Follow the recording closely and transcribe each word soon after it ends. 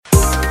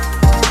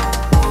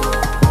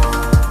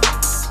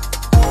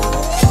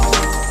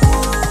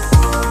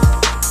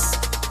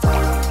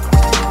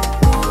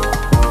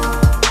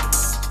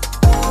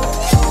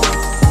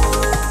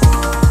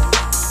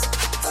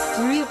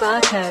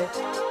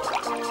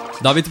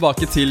Da er vi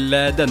tilbake til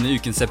denne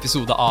ukens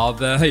episode av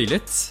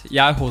Høylytt.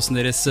 Jeg er hosten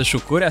deres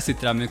Sjokor, jeg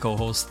sitter her med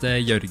co-host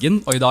Jørgen,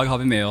 og i dag har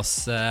vi med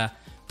oss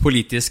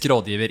politisk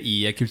rådgiver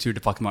i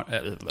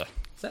Kulturdepartementet.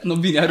 Nå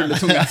begynner jeg å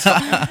rulle tunga.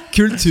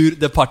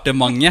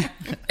 Kulturdepartementet,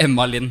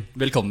 Emma Lind,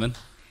 velkommen.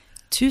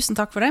 Tusen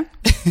takk for det.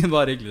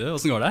 Bare hyggelig,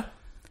 hvordan går det?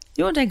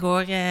 Jo, det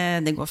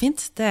går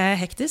fint. Det er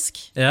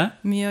hektisk. Ja.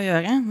 Mye å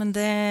gjøre, men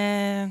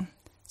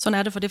sånn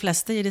er det for de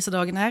fleste i disse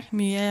dagene her.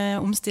 Mye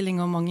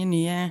omstilling og mange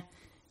nye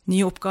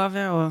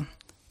oppgaver, og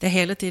det er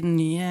hele tiden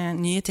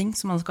nye ting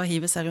som man skal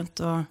hive seg rundt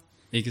og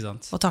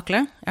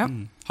takle. Ja.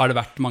 Har det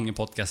vært mange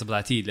podcaster på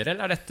deg tidligere,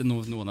 eller er dette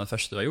noen av de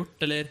første du har gjort?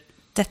 Eller?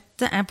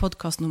 Dette er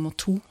podcast nummer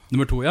 2.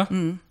 Nummer 2, ja.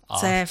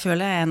 Så jeg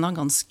føler jeg er ennå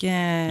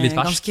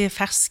ganske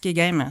fersk i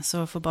gamet, så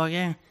får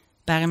bare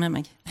bære med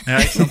meg. Ja,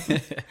 ikke sant?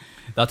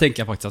 Da tenker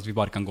jeg faktisk at vi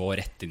bare kan gå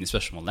rett inn i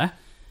spørsmålene.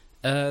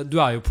 Du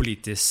er jo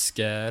politisk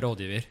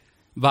rådgiver.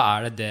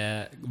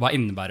 Hva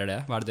innebærer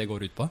det? Hva er det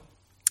går ut på?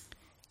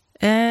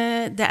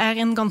 Det er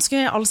en ganske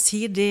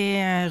allsidig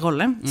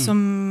rolle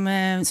som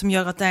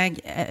gjør at jeg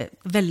er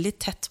veldig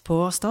tett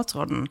på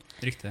statsråden.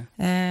 Riktig.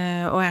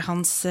 Og er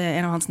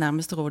en av hans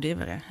nærmeste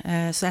rådgivere.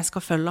 Så jeg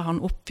skal følge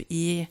han opp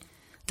i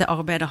det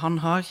arbeidet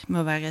han har med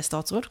å være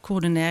statsråd,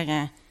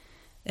 koordinere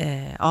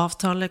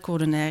avtale,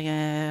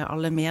 koordinere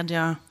alle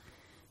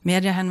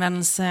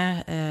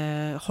mediehenvendelser,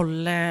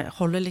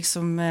 holde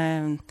liksom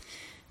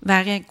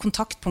være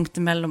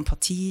kontaktpunktet mellom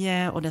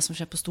partiet og det som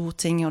skjer på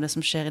Stortinget og det som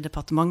skjer i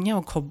departementet,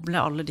 og koble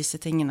alle disse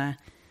tingene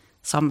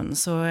sammen.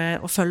 Så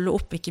å følge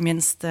opp ikke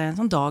minst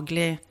sånn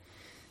daglig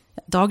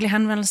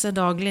henvendelse,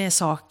 daglige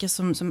saker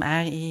som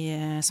er i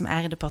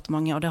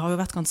departementet, og det har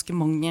jo vært ganske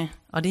mange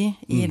av de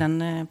i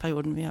denne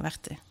perioden vi har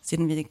vært i,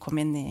 siden vi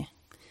kom inn i,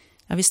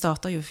 vi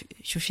startet jo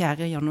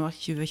 24. januar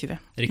 2020.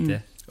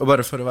 Riktig. Og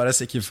bare for å være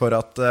sikker for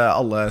at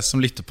alle som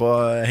lytter på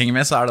henger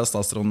med, så er det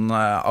statsråden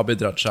Abid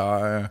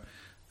Raja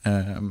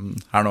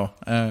her nå.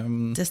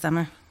 Det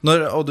stemmer.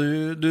 Og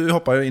du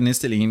hoppet jo inn i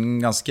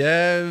stillingen ganske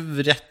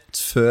rett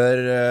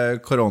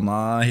før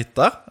korona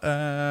hitta.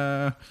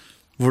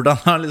 Hvordan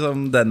har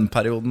liksom den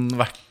perioden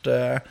vært?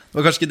 Det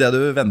var kanskje ikke det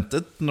du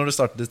ventet når du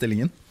startet i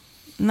stillingen?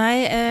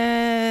 Nei,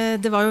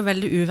 det var jo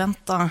veldig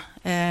uventet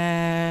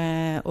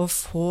å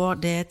få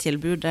det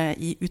tilbudet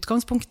i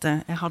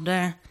utgangspunktet. Jeg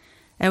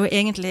er jo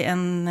egentlig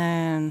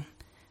en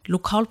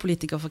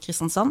lokalpolitiker for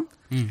Kristiansand,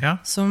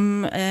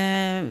 som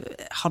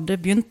hadde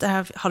jo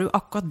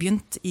akkurat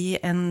begynt i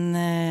en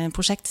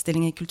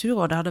prosjektstilling i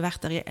Kulturrådet. Jeg hadde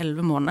vært der i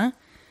 11 måneder,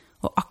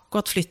 og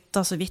akkurat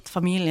flyttet så vidt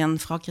familien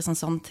fra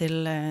Kristiansand til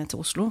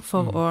Oslo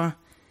for å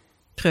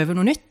prøve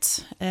noe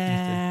nytt.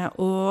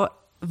 Og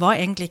var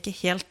egentlig ikke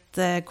helt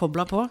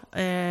koblet på.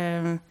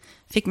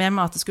 Fikk med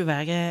meg at det skulle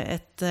være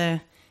et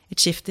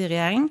skifte i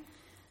regjering.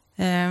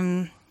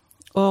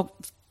 Og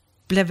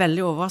ble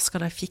veldig overrasket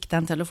da jeg fikk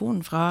den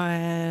telefonen fra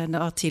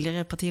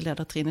tidligere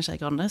partileder Trine Skei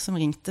Grande, som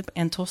ringte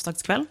en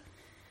torsdagskveld,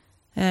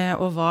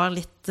 og var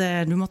litt,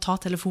 du må ta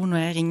telefonen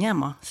når jeg ringer,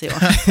 Emma, sier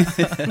hun.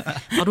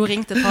 Hadde hun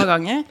ringt et par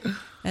ganger.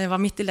 Jeg var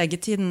midt i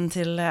leggetiden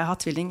til, jeg har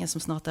tvillinger som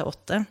snart er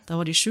 8, da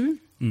var de 7.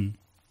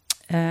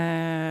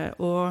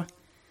 Og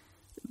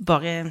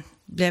bare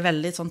ble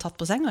veldig sånn tatt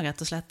på senga,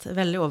 rett og slett.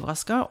 Veldig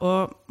overrasket,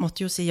 og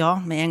måtte jo si ja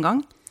med en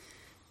gang.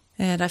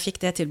 Da jeg fikk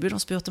det tilbudet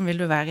og spurte om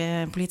vil du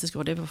være politisk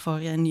rådgiver for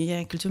den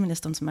nye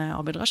kulturministeren som er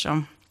Abid Raja.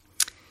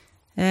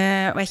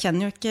 Og jeg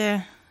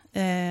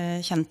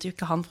kjente jo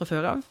ikke han fra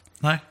før av.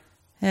 Nei.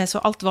 Så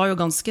alt var jo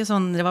ganske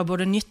sånn, det var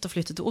både nytt å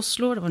flytte til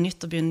Oslo, det var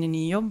nytt å begynne i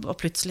ny jobb, og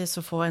plutselig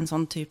så få en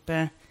sånn type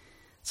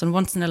sånn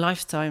once in a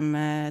lifetime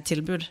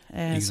tilbud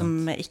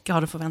som jeg ikke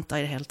hadde forventet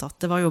i det hele tatt.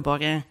 Det var jo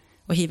bare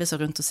å hive seg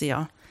rundt og si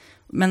ja.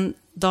 Men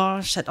da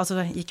jeg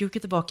gikk jo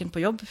ikke tilbake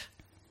på jobb.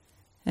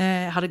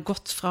 Jeg hadde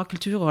gått fra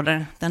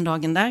Kulturrådet den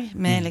dagen der,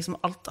 med liksom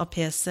alt av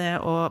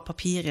PC og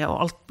papirer, og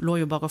alt lå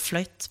jo bare og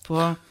fløyt på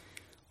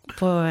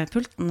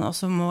pulten, og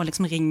så må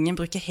liksom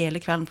bruke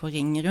hele kvelden på å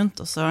ringe rundt,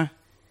 og så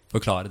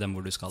forklare dem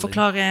hvor du skal.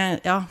 Forklare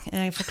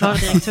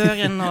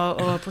direktøren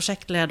og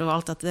prosjektleder og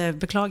alt at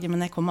beklager,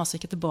 men jeg kommer altså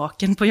ikke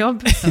tilbake på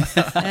jobb.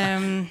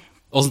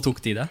 Hvordan tok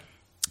de det?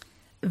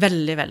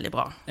 Veldig, veldig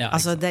bra. Ja,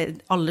 altså,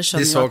 alle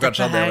skjønner de så at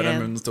kanskje at det var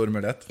en stor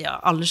mulighet.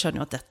 Ja, alle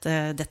skjønner jo at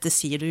dette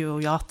sier du jo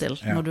ja til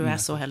når du er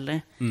så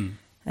heldig.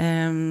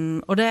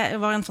 Og det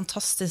var en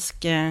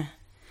fantastisk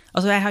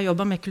altså jeg har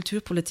jobbet med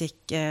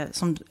kulturpolitikk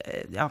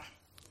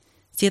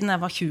siden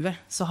jeg var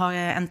 20, så har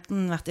jeg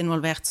enten vært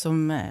involvert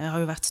jeg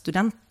har jo vært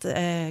student,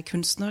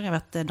 kunstner, jeg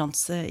har vært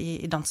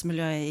i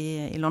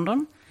dansemiljøet i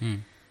London,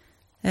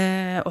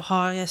 og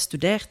har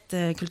studert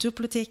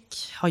kulturpolitikk,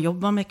 har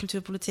jobbet med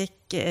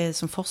kulturpolitikk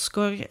som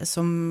forsker,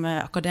 som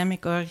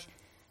akademiker,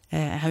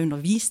 jeg har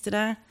undervist i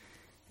det,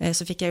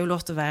 så fikk jeg jo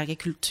lov til å være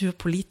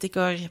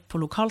kulturpolitiker på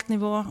lokalt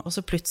nivå, og så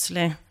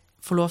plutselig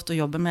få lov til å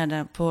jobbe med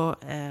det på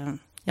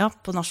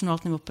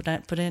nasjonalt nivå,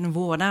 på det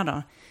nivået der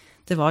da.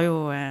 Det var jo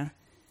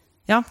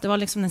det var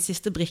liksom den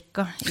siste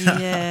brikka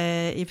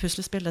i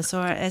puslespillet,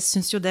 så jeg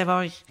synes jo det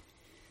var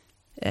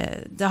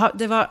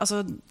det var,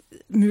 altså,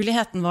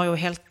 muligheten var jo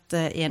helt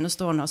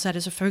enestående, og så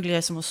det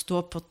selvfølgelig som å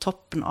stå på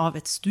toppen av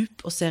et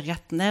stup og se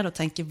rett ned og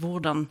tenke,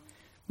 hvordan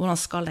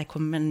skal jeg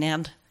komme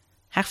ned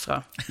herfra?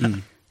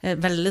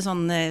 Veldig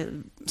sånn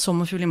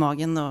sommerfugl i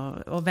magen,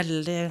 og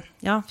veldig,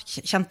 ja,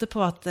 kjente på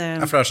at...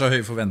 For det så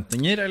høye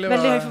forventninger, eller hva?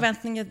 Veldig høye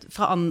forventninger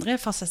fra andre,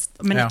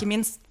 men ikke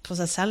minst på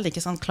seg selv,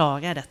 ikke sant,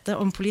 klarer jeg dette?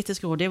 Om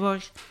politisk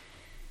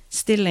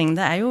rådgiverstilling,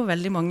 det jo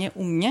veldig mange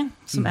unge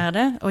som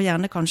det, og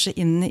gjerne kanskje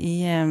inne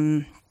i...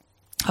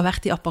 har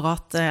vært i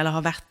apparatet, eller har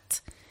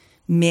vært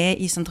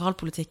med i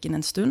sentralpolitikken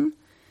en stund.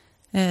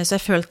 Så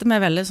jeg følte meg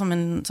veldig som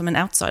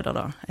en outsider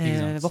da.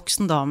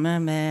 Voksen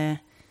dame med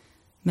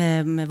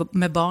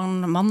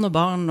barn, mann og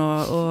barn,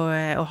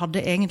 og hadde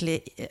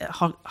egentlig,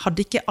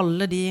 hadde ikke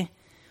alle de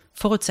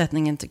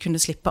forutsetningene til å kunne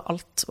slippe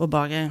alt, og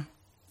bare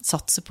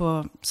satse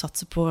på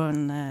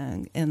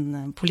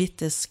en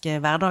politisk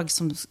hverdag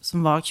som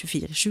var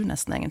 24/7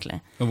 nesten egentlig.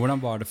 Men hvordan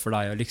var det for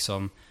deg å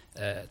liksom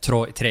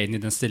tre inn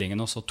i den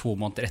stillingen, og så 2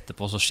 måneder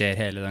etterpå så skjer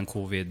hele den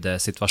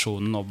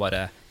covid-situasjonen og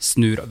bare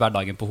snur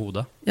hverdagen på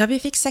hodet? Ja, vi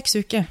fikk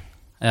 6 uker.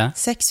 Ja.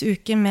 6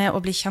 uker med å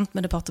bli kjent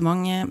med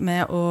departementet,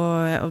 med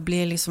å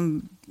bli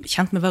liksom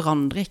kjent med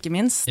hverandre, ikke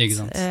minst. Ikke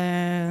sant?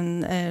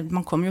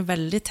 Man kom jo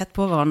veldig tett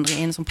på hverandre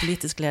i en sånn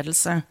politisk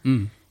ledelse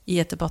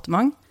i et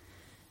departement.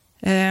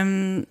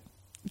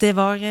 Det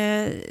var,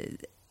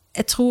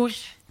 jeg tror,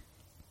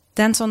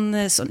 det en sånn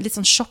litt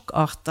sånn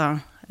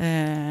sjokkartet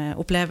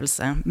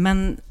opplevelse,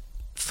 men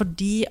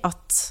fordi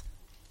at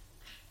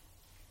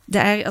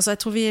det altså jeg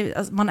tror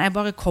man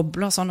bare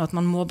koblet sånn at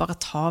man må bare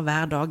ta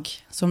hver dag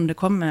som det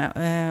kommer,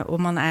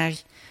 og man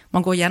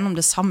går gjennom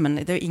det sammen.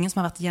 Det jo ingen som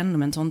har vært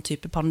gjennom en sånn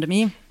type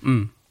pandemi.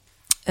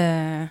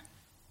 Ingen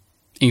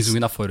som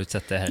kunne ha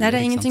forutsett det heller. Nei,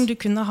 det ingenting du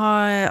kunne ha,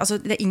 altså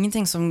det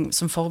ingenting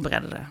som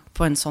forbereder det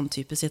på en sånn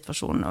type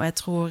situasjon, og jeg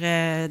tror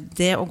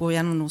det å gå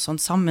gjennom noe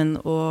sånt sammen,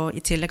 og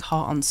i tillegg ha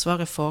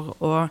ansvaret for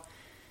å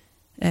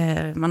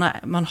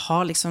man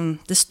har liksom,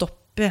 det stopper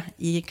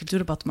i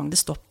Kulturdepartementet, det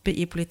stopper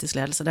i politisk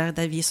ledelse,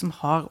 det vi som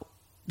har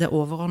det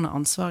overordnede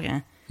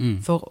ansvaret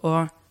for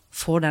å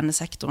få denne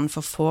sektoren,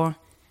 for å få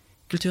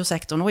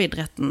kultursektoren og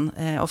idretten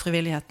og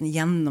frivilligheten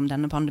gjennom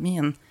denne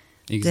pandemien.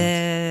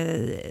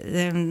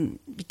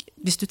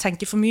 Hvis du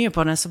tenker for mye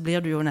på det, så blir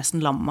du jo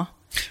nesten lammet.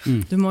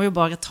 Du må jo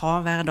bare ta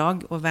hver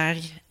dag, og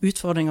hver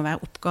utfordring og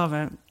hver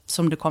oppgave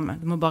som det kommer.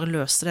 Du må bare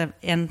løse det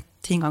en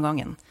ting av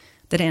gangen.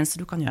 Det det eneste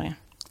du kan gjøre.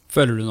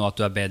 Føler du nå at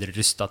du bedre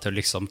rustet til å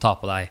liksom ta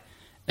på deg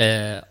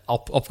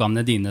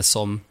oppgavene dine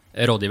som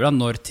rådgiver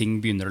når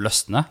ting begynner å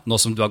løsne, nå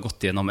som du har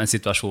gått gjennom en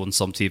situasjon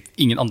som typ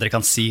ingen andre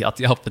kan si at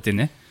de har hoppet inn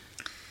i?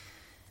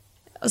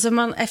 Altså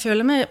jeg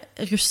føler meg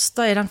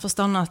rustet i den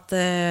forstand at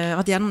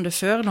gjennom det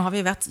før, nå har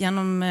vi vært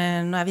gjennom,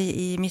 nå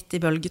vi midt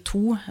i bølge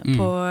 2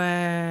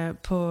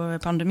 på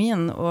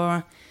pandemien, og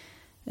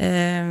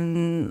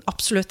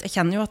absolutt, jeg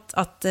kjenner jo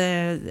at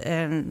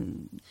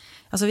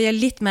altså vi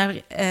litt mer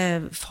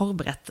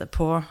forberedte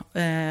på,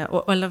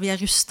 eller vi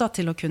rustet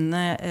til å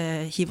kunne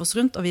hive oss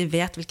rundt, og vi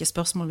vet hvilke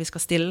spørsmål vi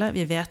skal stille,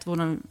 vi vet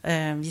hvordan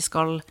vi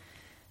skal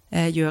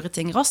gjøre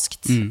ting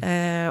raskt,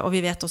 og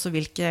vi vet også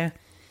hvilke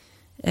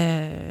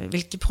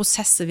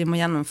prosesser vi må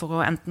gjennom for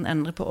å enten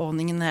endre på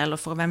ordningene, eller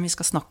for hvem vi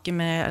skal snakke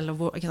med, eller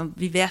hvor, ikke sant?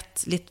 Vi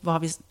vet litt hva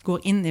vi går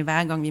inn i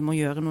hver gang vi må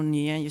gjøre noen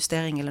nye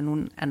justeringer eller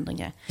noen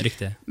endringer.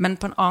 Riktig. Men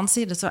på en annen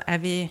side så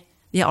vi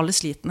alle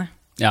slitne.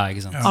 Ja,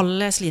 ikke sant?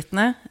 Alle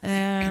slitne,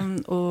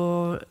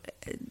 og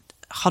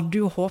hadde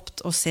jo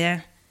håpet å se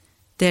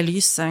det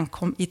lyset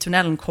i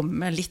tunnelen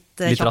komme litt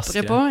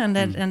kjappere på enn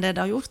det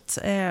har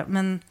gjort.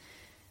 Men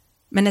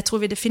jeg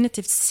tror vi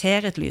definitivt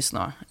ser et lys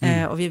nå,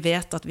 og vi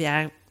vet at vi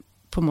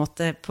på en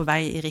måte på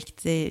vei i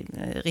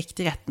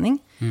riktig retning.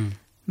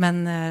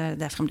 Men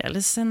det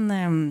fremdeles en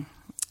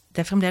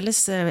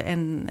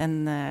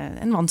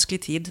vanskelig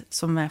tid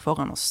som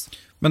foran oss.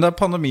 Men da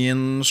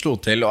pandemien slo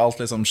til, og alt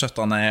liksom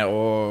skjøttet ned,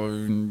 og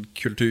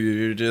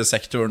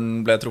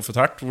kultursektoren ble truffet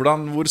hardt,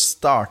 hvor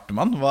starter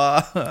man?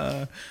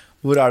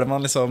 Hvor det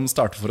man liksom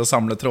starter for å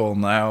samle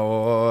trådene,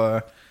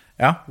 og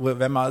ja,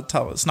 hvem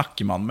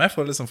snakker man med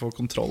for å liksom få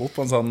kontroll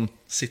på en sånn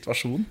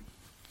situasjon?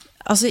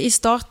 Altså i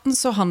starten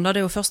så handler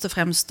det jo først og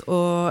fremst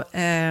å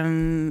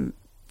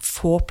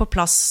få på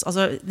plass,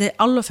 altså det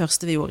aller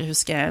første vi gjorde,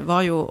 husker jeg,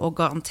 var jo å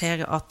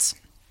garantere at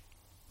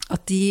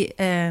de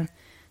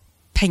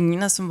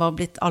pengene som var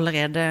blitt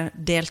allerede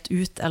delt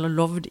ut eller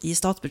lovd i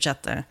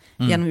statsbudsjettet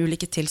gjennom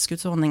ulike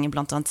tilskuddsordninger,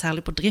 blant annet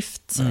særlig på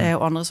drift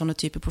og andre sånne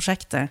typer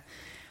prosjekter,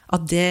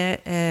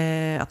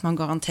 at man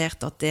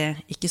garanterte at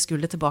det ikke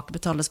skulle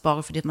tilbakebetales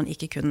bare fordi man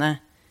ikke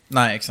kunne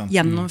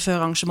gjennomføre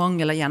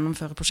arrangement eller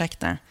gjennomføre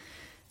prosjektet.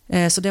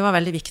 Så det var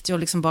veldig viktig å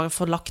liksom bare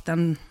få lagt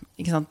den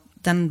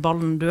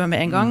ballen død med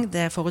en gang.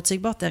 Det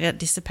forutsigbart,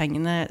 disse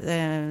pengene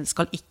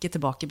skal ikke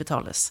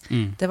tilbakebetales.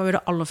 Det var jo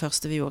det aller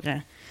første vi gjorde.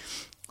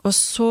 Og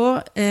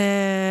så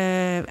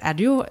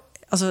det jo,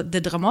 altså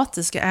det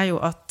dramatiske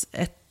jo at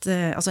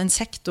altså en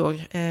sektor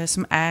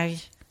som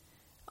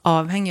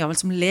avhengig av,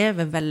 som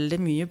lever veldig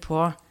mye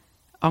på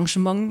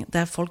arrangement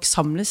der folk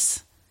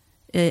samles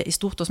i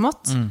stort og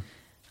smått,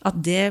 at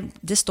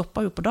det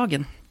stoppet jo på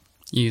dagen.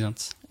 Ikke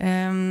sant?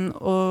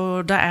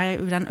 Og da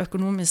jo den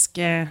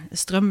økonomiske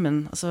strømmen,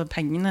 altså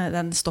pengene,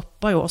 den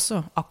stoppet jo også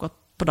akkurat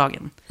på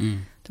dagen.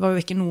 Det var jo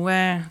ikke noe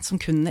som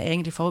kunne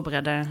egentlig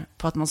forberede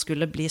på at man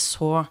skulle bli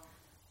så,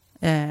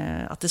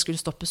 at det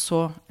skulle stoppe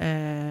så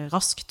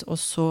raskt og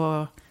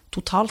så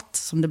totalt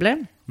som det ble.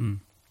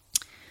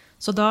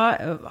 Så da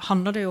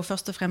handler det jo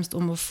først og fremst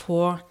om å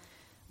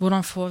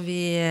hvordan får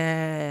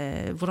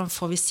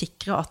vi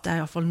sikre at det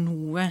i hvert fall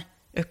noe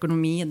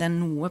økonomi, det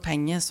noe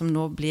penger som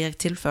nå blir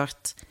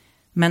tilført,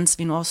 mens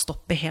vi nå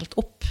stopper helt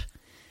opp.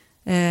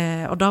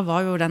 Og da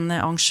var jo denne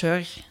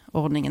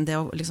arrangørordningen, det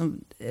å liksom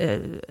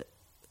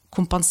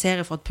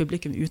kompensere for at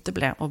publikum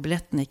uteble, og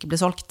billettene ikke ble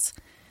solgt,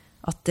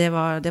 at det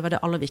var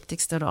det aller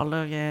viktigste, det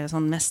aller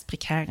sånn mest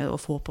prekære å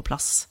få på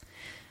plass.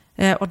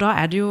 Og da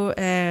det jo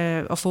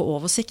å få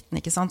oversikten,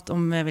 ikke sant,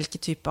 om hvilke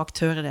type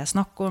aktører det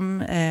snakk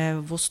om,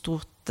 hvor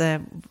stort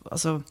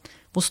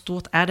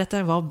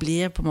dette, hva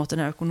blir på en måte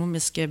det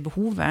økonomiske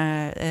behovet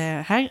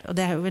her, og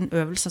det jo en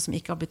øvelse som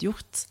ikke har blitt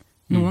gjort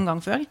noen gang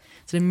før,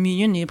 så det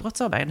mye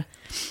nybrottsarbeid.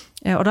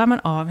 Og da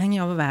man avhengig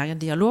av å være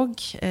i dialog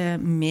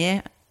med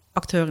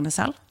aktørene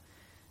selv.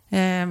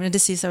 Men det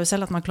sier seg jo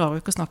selv at man klarer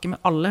ikke å snakke med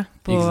alle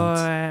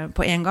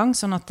på en gang,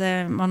 sånn at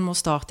man må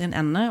starte i en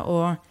ende,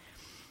 og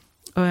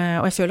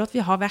jeg føler at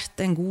vi har vært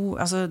en god,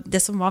 altså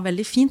det som var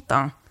veldig fint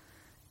da,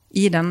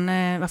 i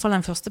hvert fall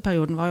den første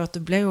perioden, var jo at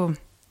det ble jo,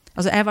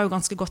 altså jeg var jo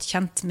ganske godt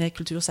kjent med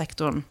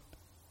kultursektoren,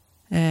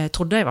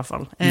 trodde jeg i hvert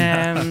fall,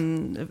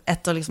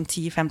 etter liksom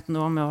 10-15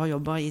 år med å ha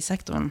jobbet i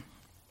sektoren.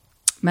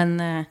 Men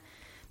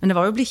det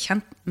var jo å bli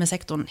kjent med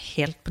sektoren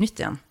helt på nytt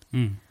igjen.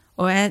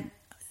 Og jeg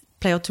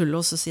pleier å tulle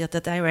også og si at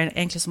dette jo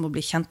egentlig som å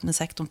bli kjent med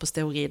sektoren på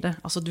steroide.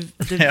 Altså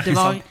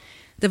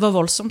det var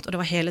voldsomt, og det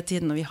var hele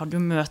tiden, og vi hadde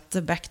jo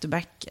møte back to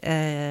back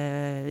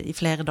i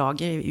flere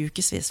dager, i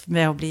ukesvis,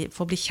 for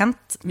å bli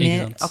kjent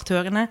med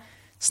aktørene,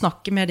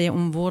 snakke med dem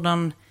om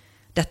hvordan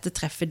dette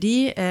treffer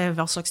de,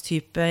 hva slags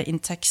type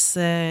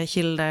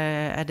inntektskilde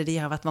det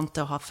de har vært vant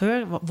til å ha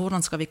før,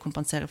 hvordan skal vi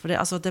kompensere for det?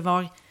 Altså det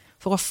var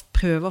for å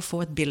prøve å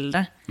få et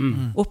bilde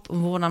opp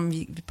om hvordan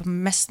vi på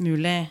mest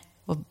mulig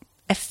og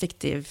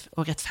effektiv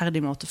og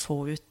rettferdig måte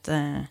får ut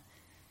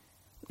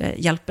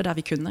hjelpe der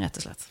vi kunne, rett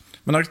og slett.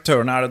 Men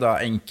aktørene, det da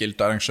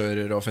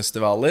enkeltarrangører og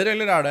festivaler,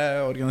 eller det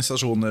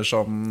organisasjoner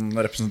som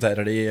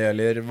representerer de,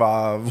 eller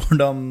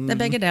hvordan? Det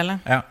begge deler.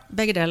 Ja.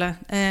 Begge deler.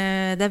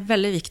 Det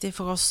veldig viktig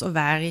for oss å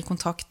være i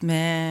kontakt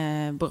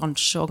med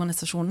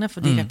bransjeorganisasjonene, for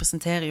de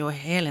representerer jo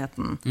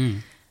helheten.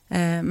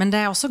 Men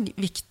det også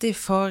viktig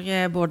for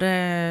både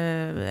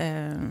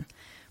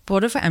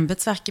for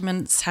embetsverket,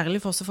 men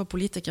særlig også for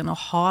politikerne,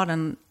 å ha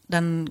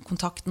den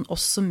kontakten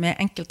også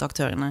med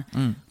enkeltaktørene.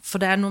 For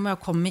det noe med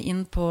å komme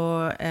inn på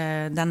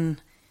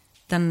den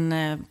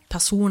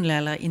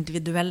personlige eller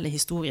individuelle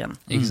historien.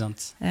 Ikke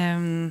sant?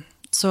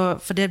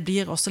 For det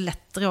blir også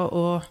lettere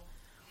å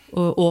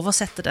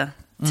oversette det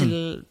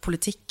til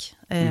politikk.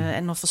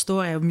 Nå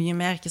forstår jeg jo mye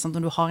mer, ikke sant,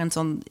 når du har en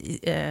sånn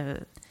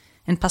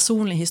en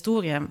personlig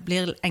historie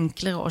blir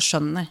enklere å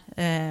skjønne,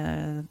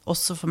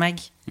 også for meg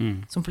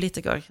som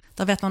politiker.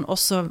 Da vet man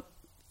også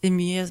i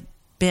mye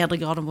bedre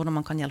grad om hvordan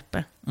man kan hjelpe.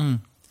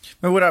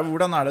 Men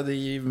hvordan det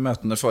de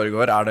møtene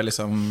foregår? Det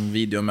liksom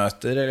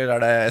videomøter, eller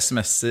det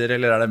SMS-er,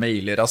 eller det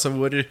mailer? Altså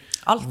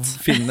alt.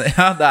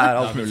 Ja, det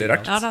alt mulig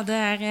rart. Ja da,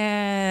 det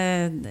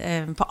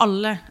på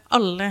alle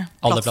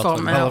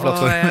plattformer, og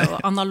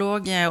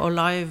analoge og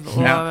live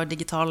og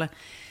digitale.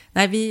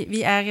 Nei, vi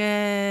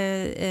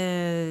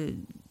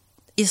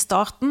i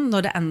starten,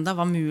 når det enda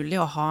var mulig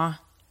å ha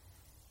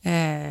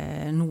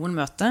noen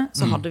møter,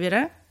 så hadde vi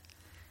det.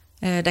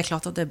 Det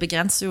klart at det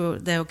begrenser jo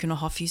det å kunne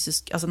ha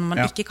fysisk, altså når man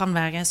ikke kan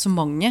være så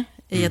mange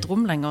i et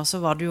rom lenger,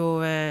 så var det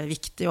jo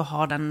viktig å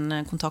ha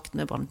den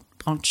kontakten med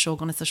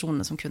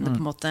bransjeorganisasjonene som kunne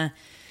på en måte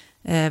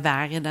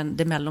være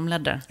det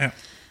mellomleddet.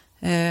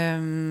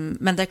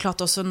 Men det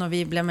klart også når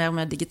vi ble mer og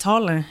mer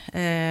digitale,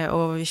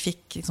 og vi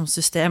fikk liksom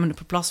systemene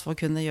på plass for å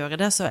kunne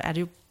gjøre det, så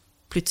det jo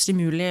plutselig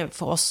mulig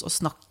for oss å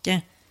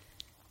snakke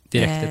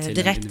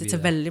direkte til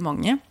veldig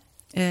mange.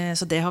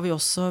 Så det har vi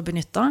også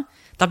benyttet.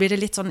 Da blir det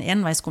litt sånn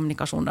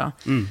enveiskommunikasjon da.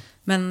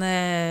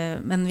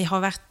 Men vi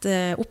har vært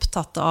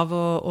opptatt av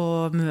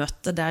å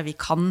møte der vi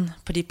kan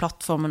på de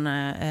plattformene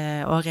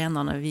og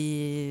arenaene vi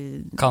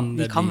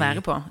kan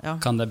være på. Ja.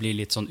 Kan det bli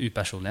litt sånn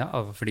upersonlig? Ja?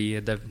 Fordi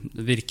det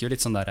virker jo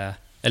litt sånn der,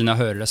 eller når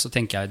jeg hører det, så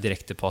tenker jeg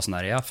direkte på sånn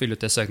der, fyll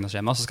ut det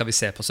søknadsskjema, så skal vi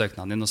se på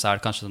søknaden din, og så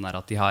det kanskje sånn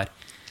der at de har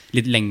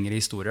litt lengre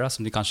historier da,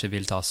 som de kanskje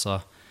vil ta så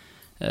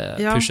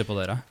pushe på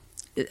dere.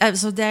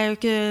 Altså, det jo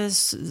ikke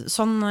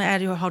sånn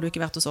har det jo ikke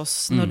vært hos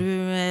oss når du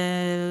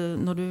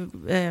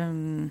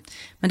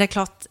men det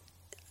klart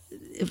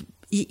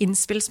i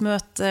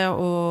innspillsmøte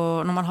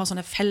og når man har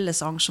sånne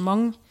felles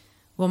arrangement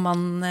hvor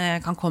man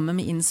kan komme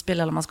med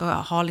innspill eller man skal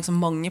ha liksom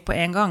mange på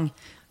en gang,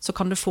 så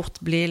kan det fort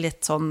bli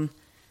litt sånn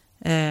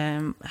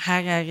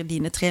her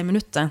dine 3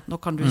 minutter, nå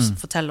kan du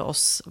fortelle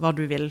oss hva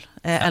du vil,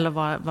 eller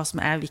hva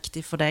som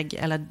viktig for deg,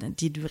 eller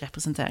de du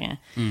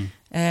representerer.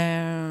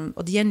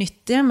 Og de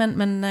nyttige,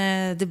 men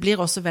det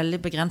blir også veldig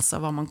begrenset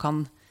hva man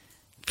kan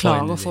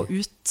klarer å få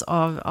ut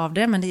av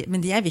det, men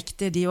de er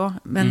viktige, de også.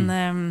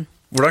 Men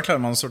hvordan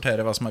klarer man å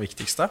sortere hva som er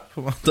viktigst da,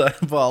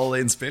 på alle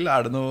innspill?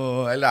 Er det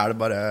noe, eller er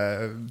det bare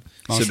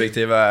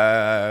subjektive,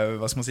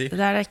 hva skal man si?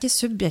 Det er ikke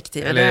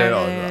subjektive. Eller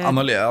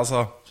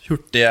altså,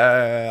 hurtige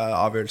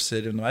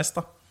avgjørelser underveis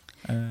da?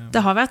 Det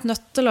har vært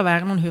nødt til å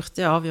være noen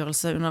hurtige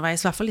avgjørelser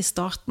underveis, i hvert fall i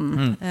starten.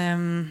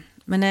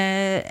 Men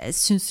jeg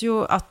synes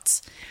jo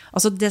at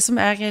altså det som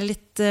er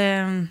litt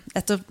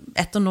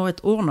etter nå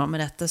et år nå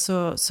med dette,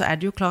 så er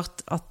det jo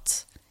klart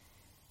at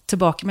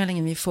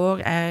tilbakemeldingen vi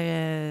får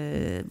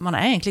man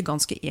er egentlig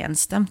ganske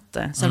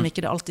enstemte, selv om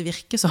ikke det alltid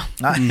virker sånn.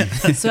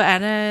 Så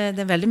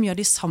det veldig mye av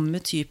de samme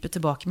type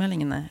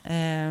tilbakemeldingene.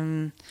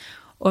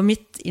 Og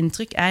mitt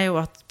inntrykk er jo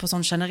at på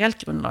sånn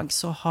generelt grunnlag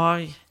så har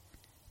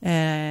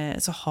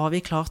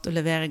vi klart å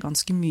levere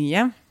ganske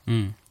mye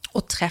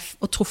og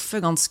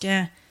truffe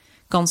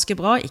ganske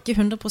bra, ikke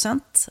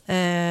 100%.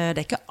 Det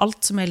er ikke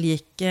alt som er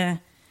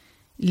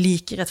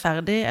like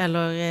rettferdig,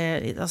 eller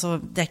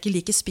altså, det er ikke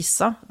like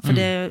spissa, for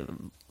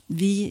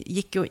vi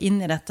gikk jo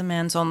inn i dette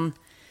med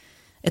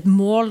et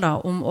mål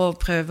da, om å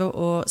prøve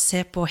å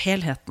se på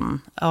helheten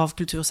av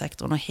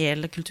kultursektoren og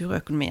hele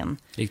kulturøkonomien.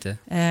 Riktig.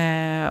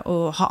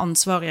 Og ha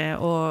ansvaret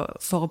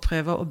for å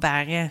prøve å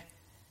bære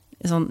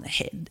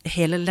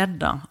hele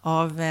leddet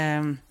av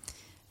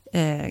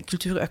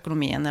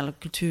kulturøkonomien eller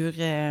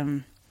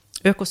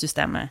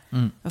kulturøkosystemet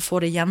og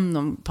få det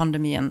gjennom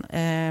pandemien.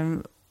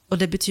 Og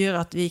det betyr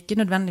at vi ikke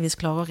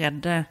nødvendigvis klarer å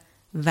redde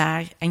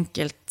hver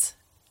enkelt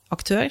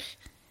aktør,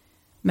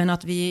 men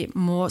at vi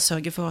må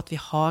sørge for at vi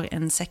har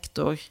en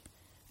sektor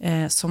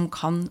som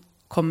kan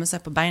komme seg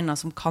på beina,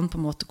 som kan på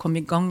en måte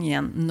komme i gang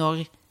igjen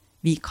når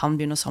vi kan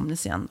begynne å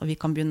samles igjen, og vi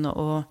kan begynne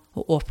å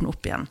åpne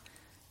opp igjen.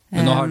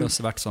 Men nå har det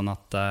også vært sånn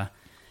at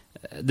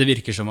det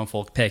virker som om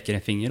folk peker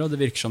en finger, og det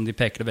virker som de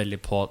peker det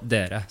veldig på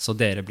dere, så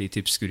dere blir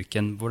typ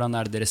skurken. Hvordan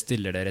er det dere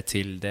stiller dere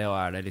til det, og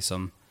er det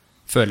liksom,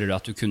 føler du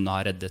at du kunne ha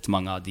reddet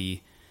mange av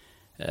de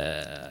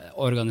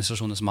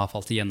organisasjoner som har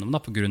falt igjennom da,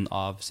 på grunn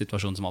av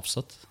situasjonen som har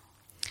oppstått?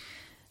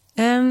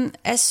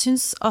 Jeg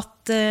synes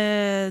at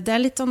det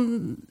er litt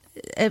sånn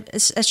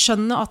jeg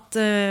skjønner at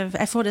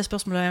jeg får det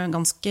spørsmålet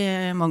ganske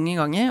mange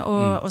ganger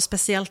og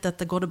spesielt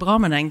dette, går det bra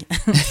med deg?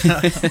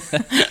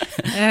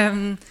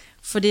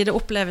 Fordi det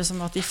oppleves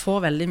som at vi får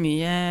veldig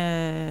mye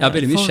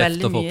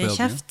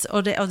kjeft og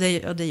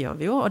det gjør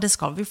vi jo, og det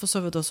skal vi for så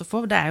vidt også få,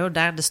 det er jo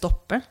der det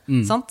stopper,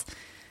 sant?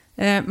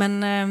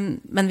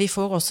 Men vi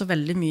får også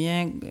veldig mye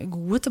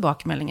gode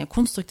tilbakemeldinger,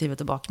 konstruktive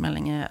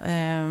tilbakemeldinger,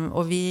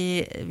 og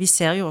vi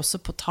ser jo også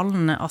på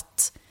tallene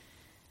at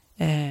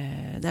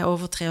det er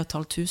over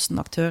 3.500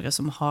 aktører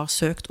som har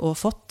søkt og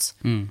fått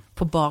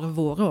på bare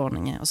våre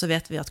ordninger, og så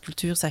vet vi at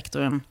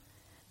kultursektoren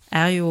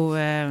er jo,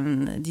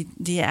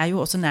 de er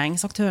jo også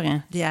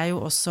næringsaktører, de er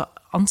jo også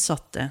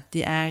ansatte,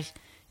 de er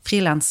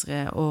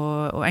freelancere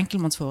og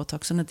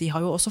enkeltmannsforetak, sånn at de har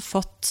jo også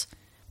fått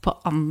på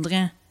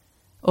andre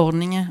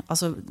ordninger,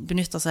 altså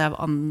benytter seg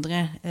av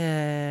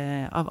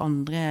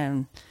andre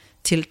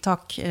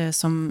tiltak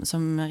som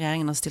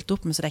regjeringen har stilt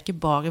opp med, så det er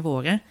ikke bare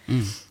våre.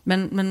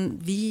 Men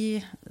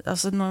vi,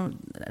 altså nå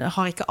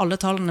har ikke alle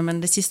tallene,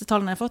 men de siste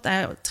tallene jeg har fått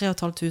er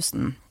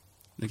 3.500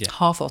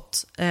 har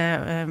fått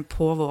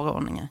på våre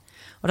ordninger.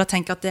 Og da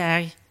tenker jeg at det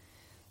er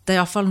i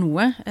hvert fall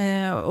noe,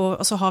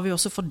 og så har vi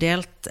også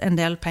fordelt en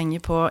del penger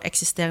på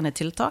eksisterende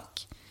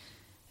tiltak,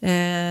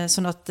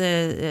 sånn at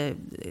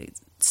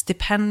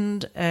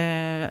stipend,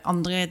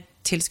 andre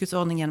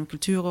tilskuddsordninger gjennom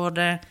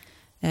Kulturrådet,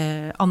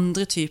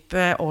 andre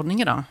type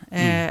ordninger da,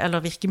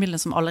 eller virkemidler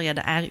som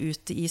allerede er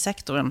ute i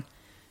sektoren.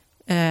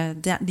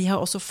 De har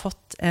også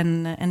fått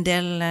en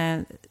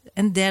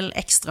del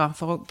ekstra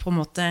for å på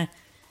en måte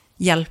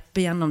hjelpe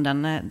gjennom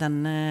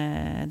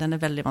denne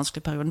veldig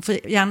vanskelige perioden.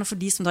 Gjerne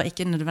for de som da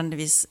ikke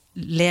nødvendigvis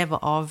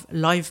lever av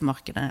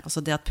live-markedet,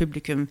 altså det at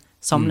publikum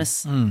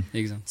samles.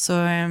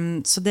 Så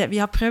det, vi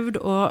har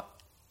prøvd å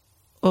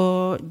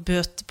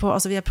bøte på,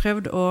 altså vi har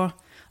prøvd å,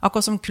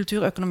 akkurat som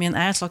kulturøkonomien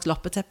er en slags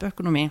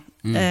lappeteppeøkonomi,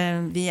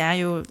 vi er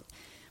jo,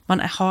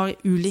 man har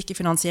ulike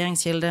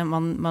finansieringskilder,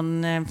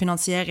 man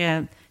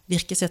finansierer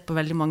virkesett på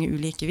veldig mange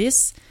ulike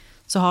vis,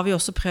 så har vi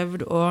også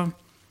prøvd å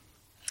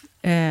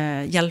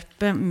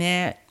hjelpe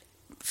med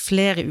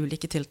flere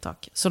ulike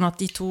tiltak, sånn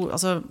at de to,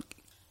 altså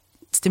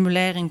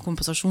stimulering,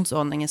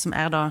 kompensasjonsordninger, som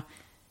er da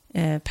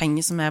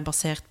penger som er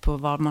basert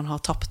på hva man har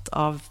tapt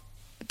av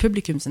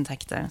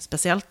publikumsinntekter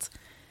spesielt,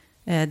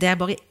 det er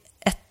bare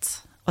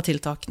ett av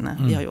tiltakene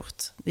vi har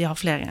gjort. Vi har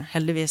flere,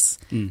 heldigvis,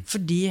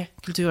 fordi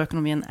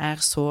kulturøkonomien er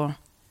så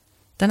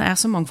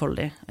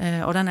mangfoldig,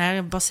 og den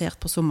er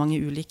basert på så mange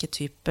ulike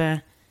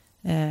typer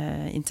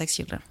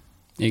inntektskilder.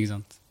 Ikke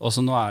sant? Og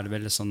så nå er det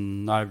vel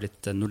sånn, nå er det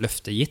blitt noe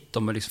løfte gitt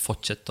om å liksom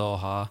fortsette å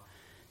ha,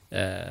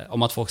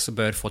 om at folk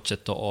bør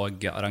fortsette å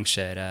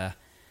arrangere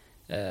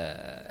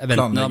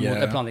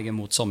eventene, planlegge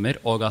mot sommer,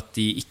 og at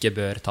de ikke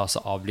bør ta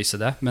seg avlyse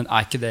det. Men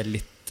er ikke det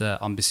litt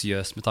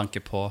ambisiøst med tanke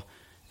på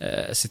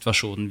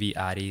situasjonen vi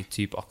er i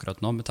typ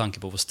akkurat nå, med tanke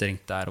på hvor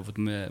strengt det er, og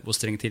hvor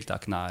strenge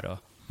tiltakene er, og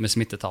med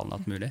smittetallene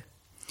alt mulig?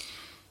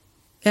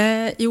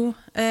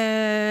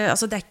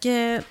 Altså det ikke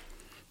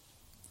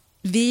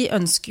vi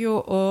ønsker jo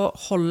å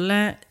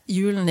holde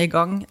hjulene i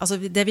gang. Altså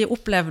det vi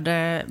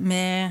opplevde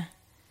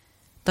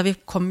da vi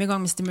kom i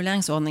gang med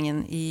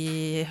stimuleringsordningen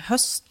i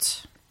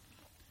høst,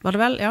 var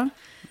det vel, ja.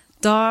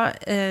 Da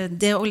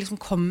det å liksom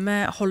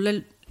holde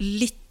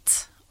litt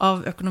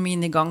av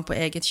økonomien i gang på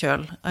eget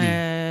kjøl,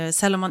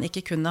 selv om man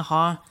ikke kunne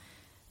ha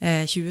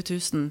 20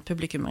 000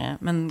 publikummere,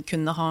 men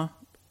kunne ha,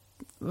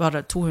 var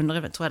det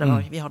 200, tror jeg det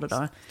var, vi hadde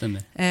da.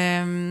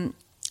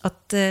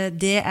 At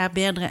det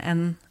bedre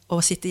enn å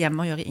sitte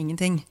hjemme og gjøre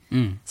ingenting.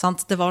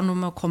 Sant? Det var noe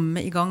med å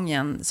komme i gang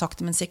igjen,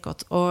 sakte men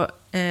sikkert, og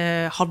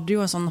hadde jo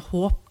en sånn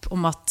håp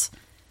om at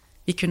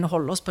vi kunne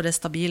holde oss på det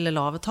stabile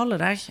lave tallet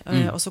der,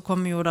 og så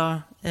kom jo da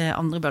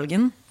andre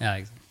bølgen,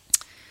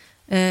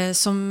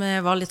 som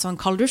var litt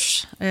sånn kalddusj,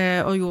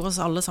 og gjorde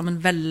oss alle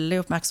sammen veldig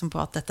oppmerksom på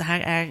at dette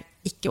her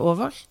ikke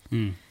over.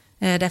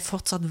 Det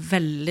fortsatt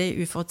veldig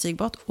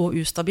uforutsigbart og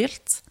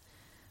ustabilt.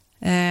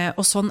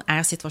 Og sånn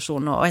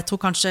situasjonen nå. Og jeg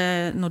tror kanskje,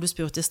 når du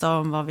spurte i sted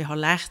om hva vi har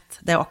lært,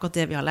 det akkurat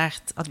det vi har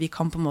lært, at vi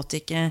kan på en måte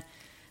ikke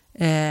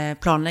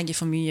planlegge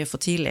for mye for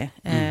tidlig.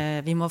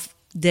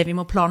 Det vi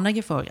må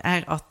planlegge for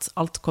at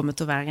alt kommer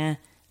til å være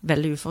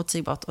veldig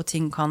uforutsigbart, og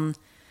ting kan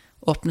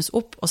åpnes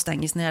opp og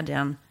stenges ned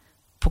igjen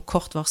på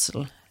kort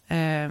varsel.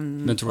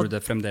 Men tror du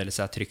det fremdeles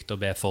trygt å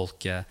be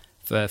folk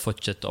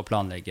fortsette å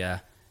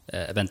planlegge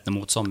eventene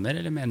mot sommer,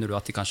 eller mener du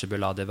at de kanskje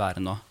bør la det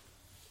være nå?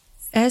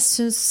 Jeg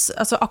synes,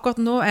 altså akkurat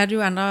nå det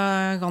jo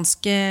enda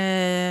ganske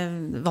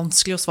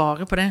vanskelig å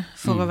svare på det,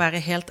 for å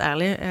være helt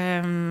ærlig.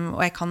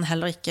 Og jeg kan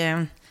heller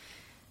ikke,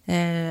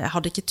 jeg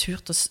hadde ikke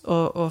turt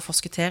å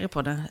forskuttere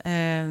på det.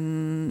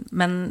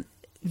 Men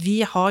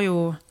vi har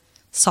jo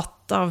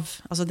satt av,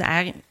 altså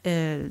det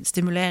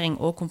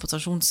stimulering og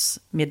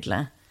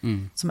kompensasjonsmidler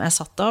som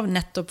satt av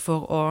nettopp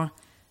for å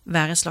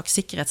være et slags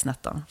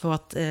sikkerhetsnetter, for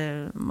at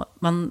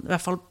man i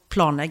hvert fall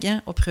planlegger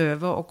og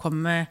prøver å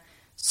komme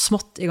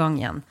smått i gang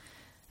igjen.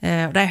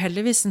 Det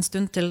heldigvis en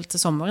stund til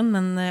sommeren,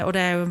 og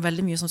det jo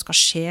veldig mye som skal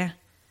skje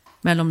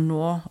mellom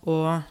nå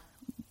og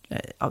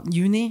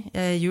juli.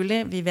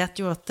 Vi vet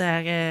jo at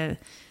det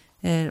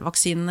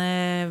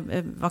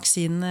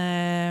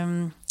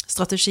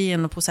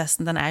vaksinestrategien og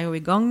prosessen, den jo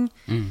i gang.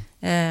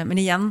 Men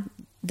igjen,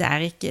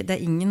 det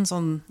ingen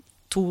sånn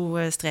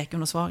 2 streker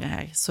under svaret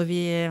her.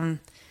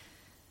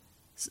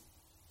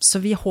 Så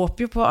vi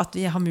håper jo på at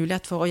vi har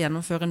mulighet for å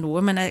gjennomføre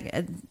noe, men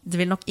det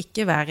vil nok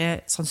ikke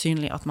være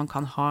sannsynlig at man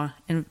kan ha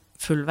en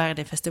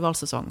fullverdig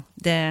festivalsesong.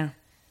 Det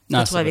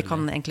tror jeg vi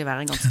kan egentlig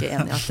være ganske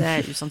enige at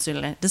det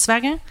usannsynlig.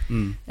 Dessverre.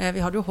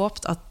 Vi hadde jo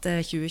håpet at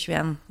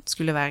 2021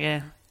 skulle være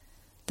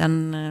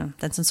den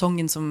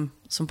sesongen som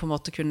på en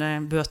måte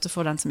kunne bøte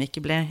for den som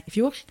ikke ble i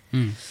fjor.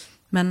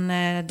 Men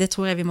det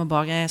tror jeg vi må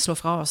bare slå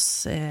fra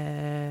oss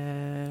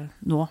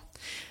nå.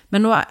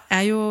 Men nå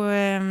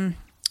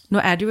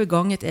det jo i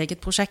gang et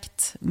eget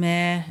prosjekt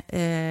med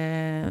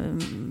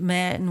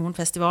noen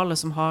festivaler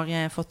som har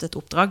fått et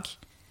oppdrag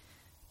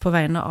på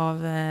vegne av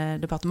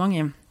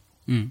departementet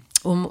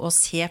om å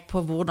se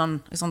på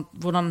hvordan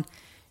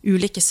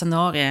ulike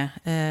scenarier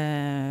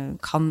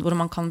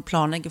hvordan man kan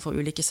planlegge for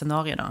ulike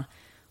scenarier da,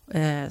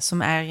 som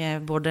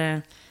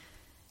både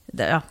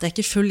det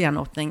ikke full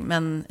gjenåpning,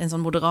 men en sånn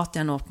moderat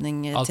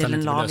gjenåpning til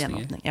en lav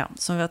gjenåpning. Ja,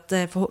 så at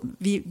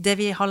det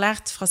vi har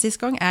lært fra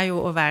sist gang jo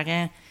å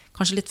være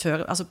kanskje litt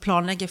før, altså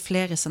planlegge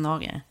flere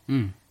scenarier,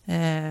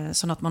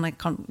 sånn at man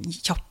kan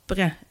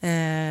kjappere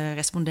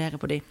respondere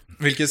på de.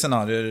 Hvilke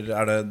scenarier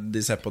det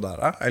de ser på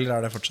der,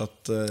 eller det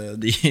fortsatt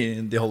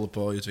de holder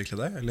på å utvikle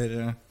det, eller?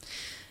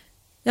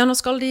 Ja, nå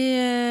skal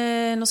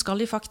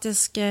de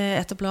faktisk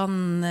etter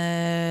planen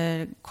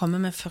komme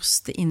med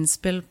første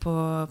innspill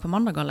på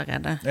mandag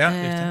allerede. Ja,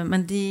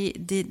 men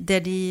det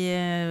de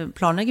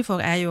planlegger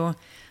for jo,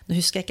 nå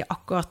husker jeg ikke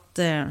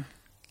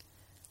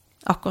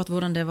akkurat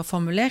hvordan det var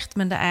formulert,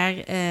 men det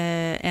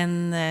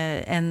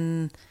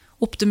en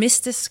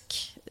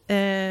optimistisk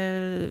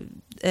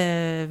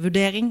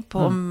vurdering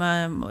på om,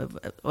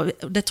 og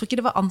det tror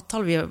ikke det var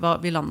antall vi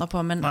landet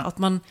på, men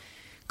at man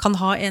kan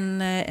ha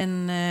en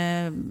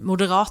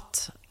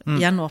moderat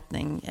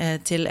gjenåpning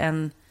til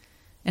en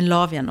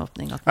lav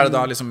gjenåpning. Det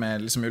da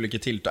liksom ulike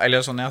tiltak,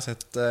 eller sånn jeg har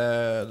sett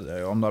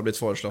om det har blitt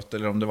foreslått,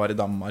 eller om det var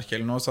i Danmark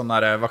eller noe, sånn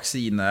der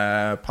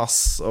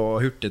vaksinepass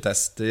og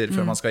hurtigtester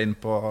før man skal inn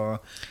på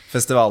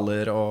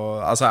festivaler, og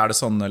altså det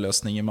sånne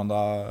løsninger man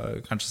da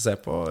kanskje ser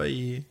på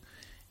i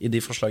de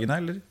forslagene,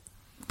 eller?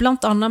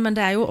 Blant annet, men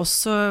det jo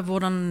også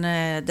hvordan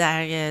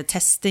det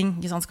testing,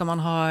 skal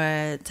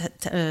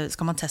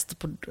man teste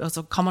på,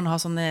 altså kan man ha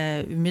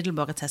sånne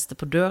umiddelbare tester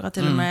på døra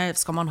til og med,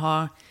 skal man ha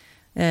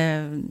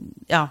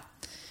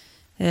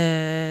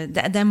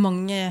det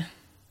mange,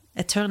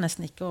 jeg tør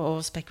nesten ikke å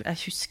spekulere,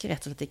 jeg husker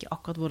rett og slett ikke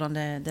akkurat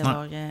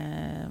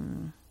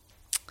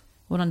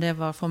hvordan det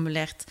var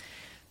formulert,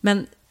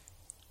 men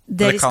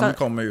Det kan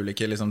komme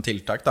ulike liksom,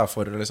 tiltak da,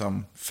 for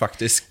liksom,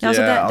 faktisk ja,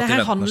 altså at det her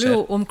eventene handler skjer. jo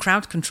om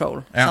crowd control,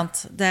 Ja. sant?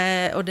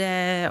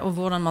 Og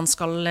hvordan man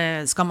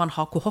skal man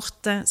ha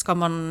kohorte, skal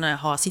man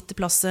ha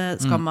sitteplasser,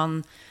 skal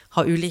man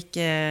ha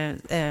ulike,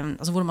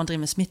 altså hvordan man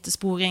driver med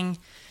smittesporing,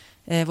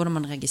 hvordan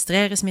man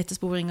registrerer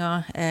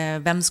smittesporinger,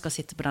 hvem skal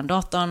sitte på den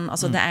dataen,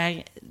 altså det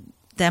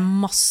er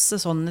masse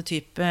sånne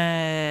type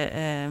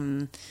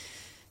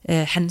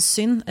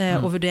hensyn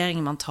og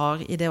vurderinger man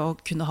tar i det å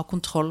kunne ha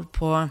kontroll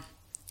på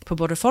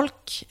både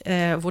folk,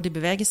 hvor de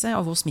beveger seg,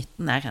 og hvor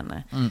smitten er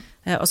henne.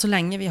 Og så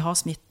lenge vi har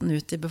smitten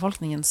ute i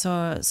befolkningen,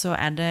 så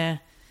er det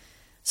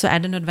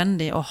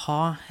nødvendig å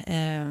ha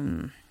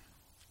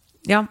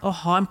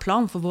en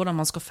plan for hvordan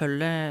man skal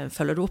følge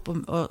det opp,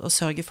 og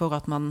sørge for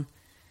at man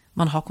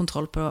har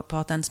kontroll på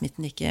at den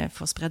smitten ikke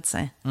får spredd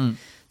seg.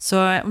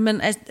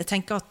 Men jeg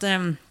tenker at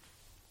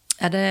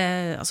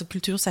altså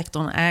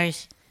kultursektoren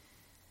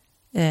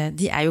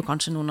de er jo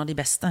kanskje noen av de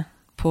beste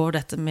på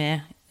dette med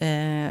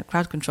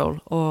crowd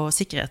control og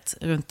sikkerhet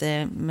rundt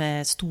det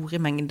med store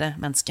mengder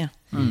mennesker.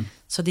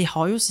 Så de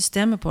har jo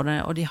systemet på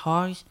det, og de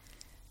har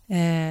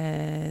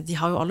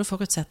jo alle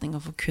forutsetninger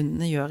for å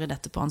kunne gjøre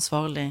dette på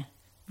ansvarlig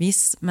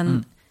vis.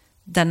 Men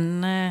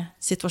denne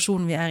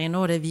situasjonen vi er i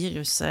nå, det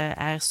viruset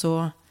er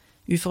så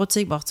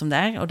uforutsigbart som det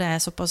er, og det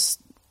er såpass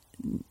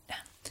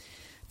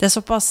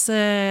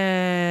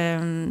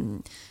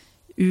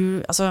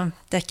altså,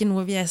 det er ikke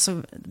noe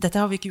dette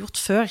har vi ikke gjort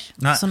før.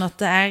 Nei. Sånn at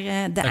det er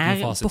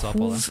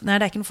behov, nei,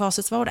 det er ikke noe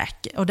fasitsvar,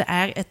 og det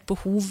er et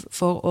behov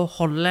for å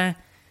holde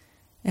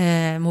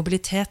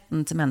mobiliteten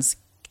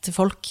til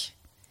folk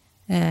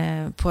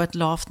på et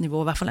lavt nivå,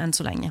 i hvert fall enn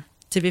så lenge.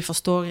 Til vi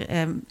forstår,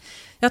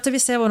 til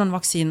vi ser hvordan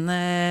vaksinen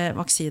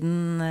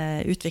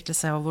utvikler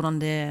seg, og hvordan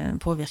det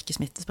påvirker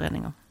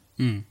smittespredninger.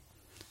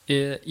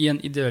 I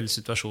en ideell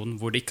situasjon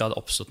hvor det ikke hadde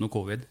oppstått noe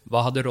covid, hva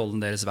hadde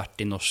rollen deres vært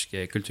i norsk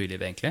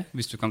kulturliv egentlig?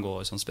 Hvis du kan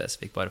gå sånn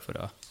spesifikt bare for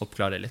å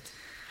oppklare det litt.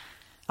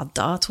 Ja,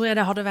 da tror jeg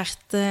det hadde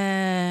vært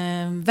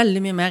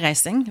veldig mye mer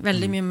reising,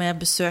 veldig mye mer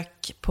besøk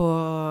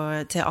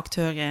til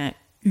aktører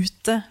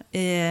ute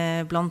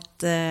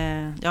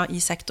i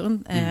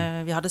sektoren.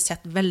 Vi hadde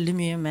sett veldig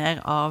mye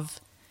mer av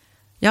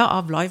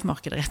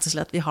live-markedet, rett og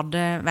slett. Vi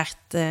hadde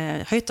vært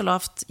høyt og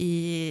lavt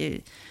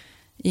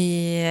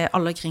i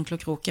alle krinkler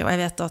og kroker, og jeg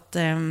vet at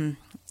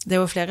det er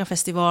jo flere av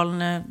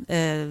festivalene,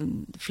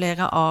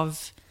 flere av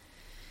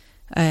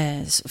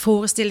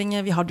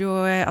forestillinger. Vi hadde jo,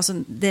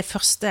 altså det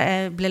første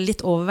jeg ble litt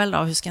overveldet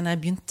av, husker jeg, når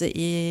jeg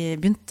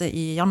begynte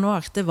i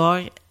januar, det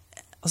var,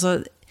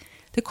 altså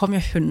det kom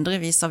jo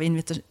hundrevis av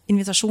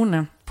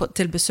invitasjoner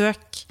til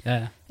besøk,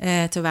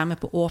 til å være med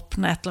på å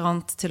åpne et eller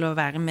annet, til å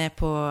være med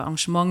på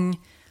arrangement.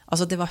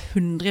 Altså det var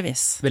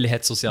hundrevis. Veldig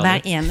hett sosialt.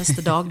 Hver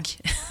eneste dag.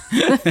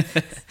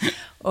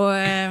 Og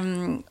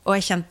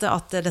jeg kjente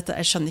at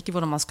jeg skjønner ikke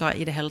hvordan man skal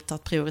i det hele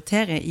tatt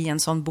prioritere i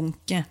en sånn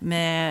bunke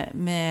med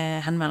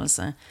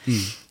henvendelser.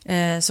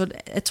 Så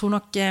jeg tror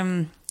nok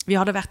vi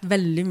hadde vært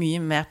veldig mye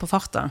mer på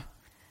farta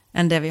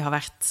enn det vi har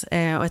vært.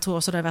 Og jeg tror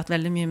også det har vært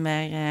veldig mye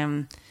mer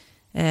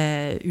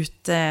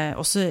ute,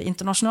 også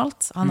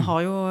internasjonalt.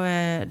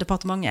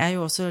 Departementet er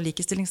jo også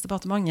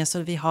likestillingsdepartementet,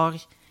 så vi har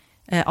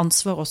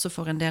ansvar også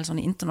for en del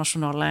sånne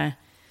internasjonale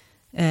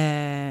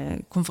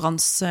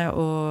konferanse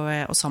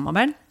og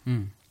samarbeid.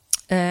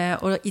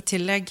 Og i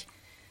tillegg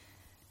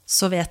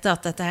så vet jeg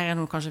at dette her er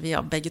noe kanskje vi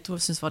begge to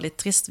synes var litt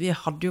trist. Vi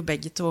hadde jo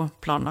begge to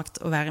planlagt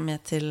å være med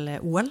til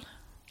OL.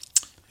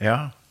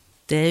 Ja.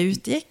 Det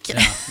utgikk. Ja,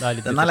 det er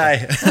litt Den er lei.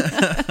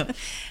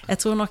 Jeg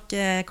tror nok,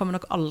 jeg kommer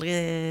nok aldri,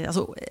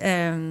 altså,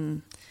 jeg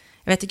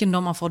vet ikke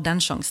når man får den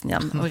sjansen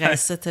igjen, å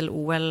reise til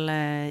OL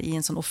i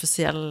en sånn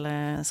offisiell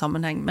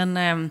sammenheng. Men,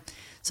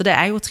 så det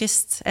er jo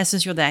trist. Jeg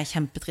synes jo det er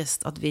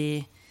kjempetrist at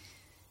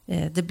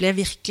det ble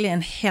virkelig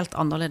en helt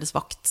annerledes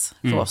vakt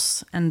for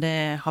oss enn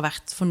det har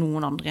vært for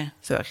noen andre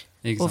før.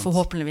 Og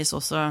forhåpentligvis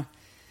også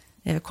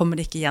kommer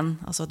det ikke igjen.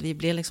 Altså at vi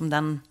blir liksom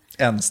det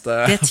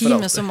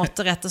teamet som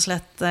måtte rett og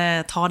slett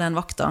ta den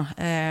vakta.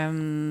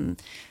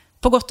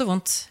 På godt og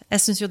vondt. Jeg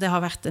synes jo det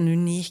har vært en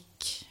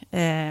unik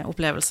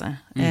opplevelse.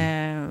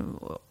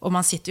 Og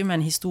man sitter jo med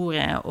en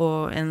historie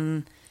og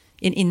en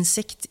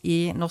innsikt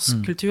i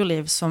norsk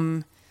kulturliv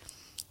som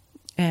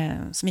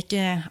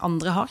ikke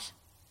andre har.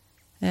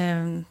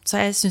 Så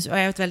jeg synes, og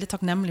jeg er jo veldig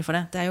takknemlig for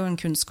det. Det er jo en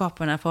kunnskap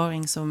og en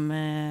erfaring som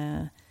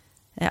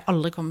jeg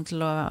aldri kommer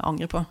til å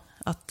angre på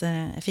at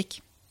jeg fikk.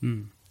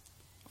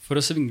 For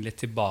å svinge litt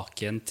tilbake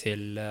igjen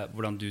til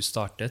hvordan du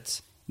startet.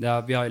 Vi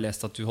har jo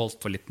lest at du holdt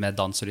på litt med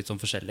dans og litt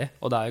sånn forskjellig,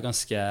 og det er jo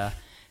ganske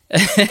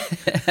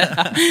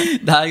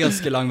det er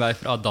ganske lang vei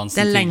fra dansen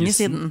til jussen. Det er lenge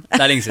siden. Det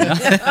er lenge siden,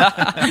 ja.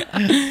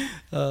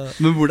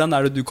 Men hvordan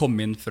er det du kom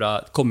inn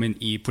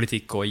i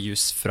politikk og i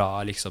juss fra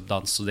liksom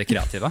dans og det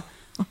kreative?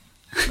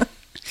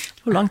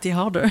 Hvor lang tid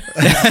har du?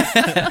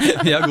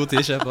 Vi har god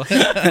tid, kjør på.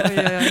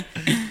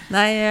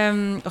 Nei,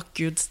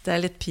 Gud, det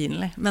er litt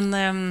pinlig. Men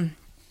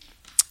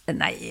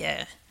nei,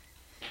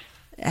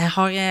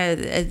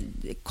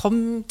 jeg kom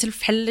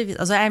tilfeldigvis,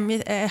 altså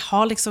jeg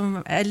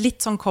er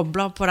litt sånn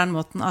koblet på den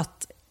måten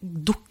at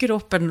dukker det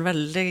opp en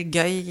veldig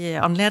gøy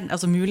anledning,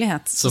 altså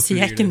mulighet, så sier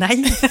jeg flyr ikke nei.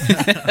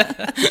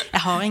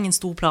 Jeg har ingen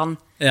stor plan.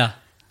 Ja.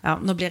 Ja,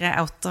 nå blir jeg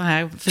outa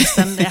her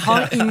fullstendig. Jeg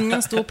har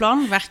ingen stor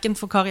plan, hverken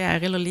for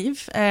karriere eller liv.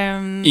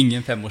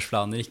 Ingen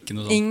femårsplaner, ikke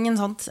noe sånt. Ingen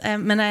sånt.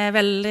 Men jeg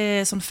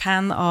veldig sånn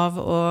fan av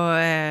å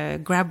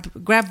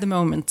grab the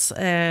moment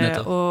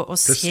og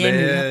se Plutselig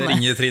mulighetene.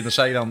 ringer Trine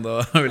Skei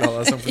Grande og vil ha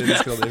deg som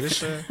politisk rådgiver.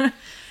 Så.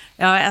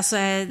 Ja, altså,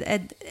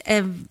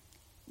 jeg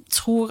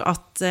tror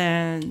at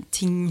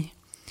ting...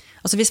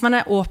 Altså hvis man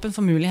åpen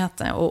for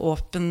muligheter og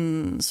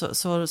åpen,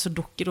 så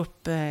dukker det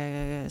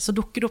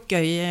opp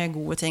gøye,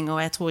 gode ting, og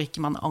jeg tror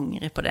ikke man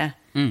angrer på det.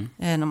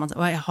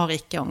 Og jeg har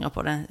ikke angret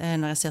på det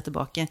når jeg ser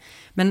tilbake.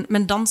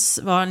 Men dans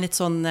var litt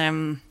sånn...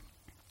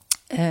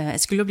 jeg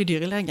skulle jo bli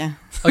dyrelege.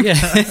 Ok.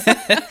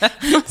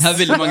 Det er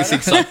veldig mange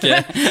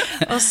sikksaker.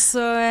 og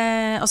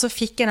så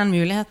fikk jeg den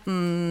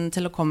muligheten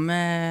til å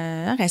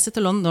reise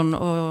til London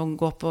og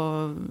gå på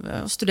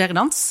og studere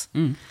dans.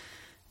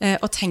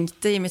 Og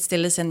tenkte i mitt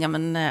stille sinn, ja,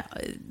 men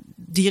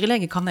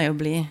dyrelege kan jeg jo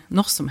bli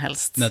når som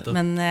helst. Nettopp.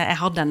 Men jeg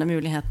har denne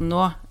muligheten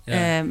nå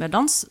med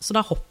dans, så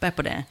da hopper jeg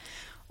på det.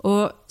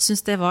 Og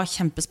synes det var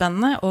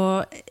kjempespennende,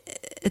 og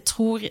jeg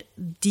tror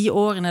de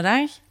årene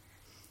der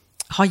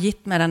har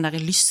gitt meg den der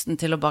lysten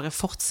til å bare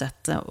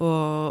fortsette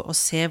og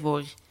se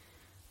hva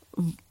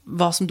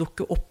som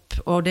dukker opp,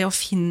 og det å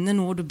finne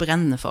noe du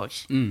brenner for.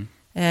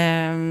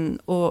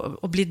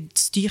 Og bli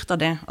styrt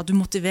av det, at du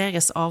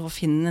motiveres av å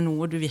finne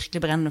noe du virkelig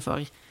brenner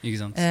for. Ikke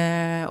sant?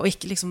 Og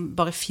ikke liksom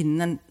bare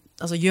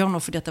gjøre noe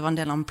fordi at det var en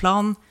del av en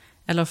plan,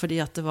 eller fordi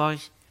at det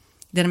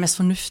er det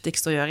mest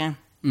fornuftigste å gjøre.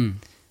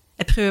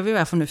 Jeg prøver jo å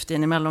være fornuftig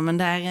innimellom, men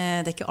det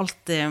er ikke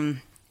alltid...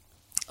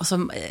 Altså,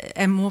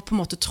 jeg må på en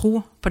måte tro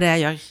på det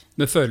jeg gjør.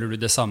 Men føler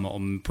du det samme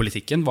om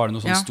politikken? Var det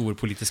noen sånn stor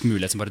politisk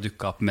mulighet som bare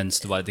dukket opp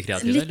mens du var i det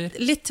kreative?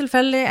 Litt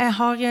tilfeldig. Jeg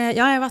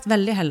har vært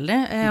veldig heldig,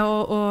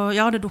 og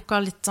det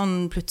dukket litt sånn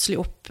plutselig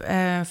opp.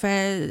 For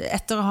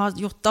etter å ha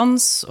gjort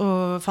dans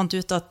og fant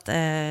ut at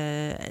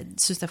jeg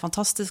synes det er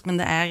fantastisk,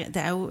 men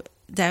det er jo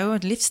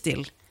et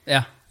livsstil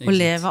å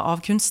leve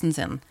av kunsten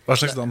sin. Hva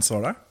slags dans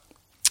var det?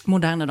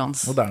 Moderne dans.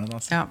 Moderne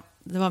dans. Ja,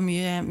 det var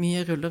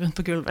mye ruller rundt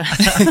på gulvet.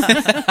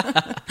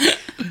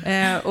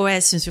 Og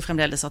jeg synes jo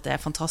fremdeles at det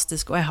er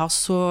fantastisk, og jeg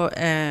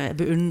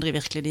beundrer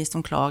virkelig de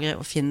som klarer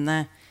å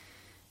finne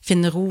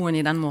roen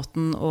i den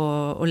måten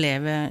å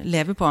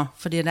leve på,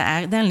 fordi det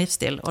er en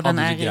livsstil, og den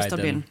er stabil. Hadde du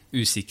greid den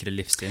usikre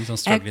livsstilen,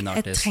 sånn struggling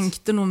artist? Jeg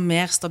trengte noe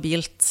mer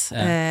stabilt,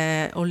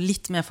 og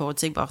litt mer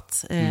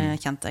forutsigbart,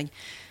 kjente jeg.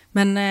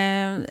 Men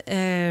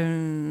jeg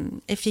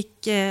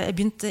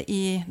begynte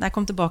da jeg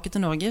kom tilbake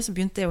til Norge, så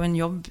begynte jeg jo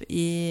en jobb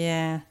i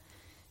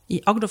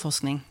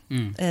Agderforskning,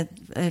 et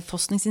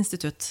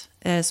forskningsinstitutt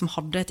som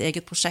hadde et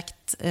eget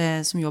prosjekt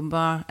som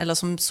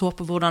så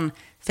på hvordan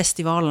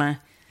festivalene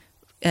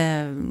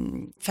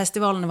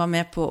var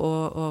med på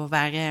å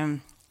være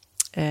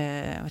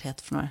hva det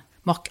heter for noe?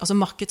 Altså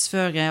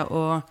markedsføre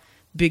og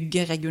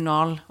bygge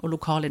regional og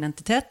lokal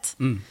identitet.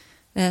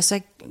 Så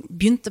jeg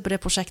begynte på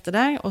det prosjektet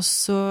der, og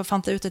så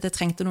fant jeg ut at jeg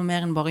trengte noe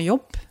mer enn bare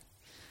jobb.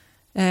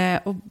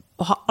 Og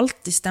har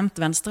alltid stemt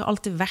Venstre,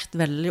 alltid vært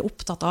veldig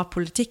opptatt av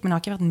politikk, men jeg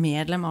har ikke vært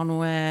medlem av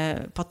noe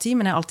parti,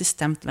 men jeg har alltid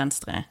stemt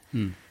Venstre.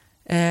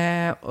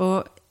 Og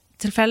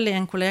tilfeldig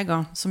en kollega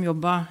som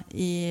jobbet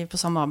på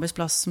samme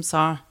arbeidsplass som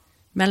sa,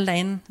 meld deg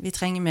inn, vi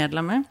trenger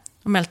medlemmer,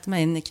 og meldte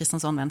meg inn i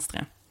Kristiansand Venstre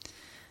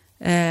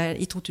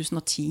i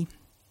 2010.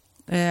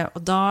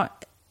 Og da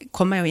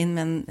kom jeg jo inn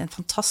med en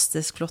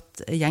fantastisk flott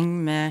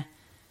gjeng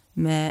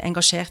med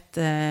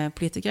engasjerte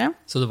politikere.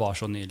 Så det var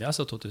så nylig,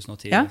 altså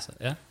 2010? Ja. Altså.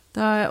 Ja.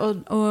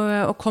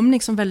 Og kom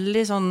liksom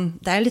veldig sånn,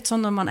 det er litt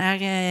sånn når man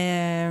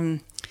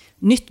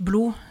nytt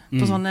blod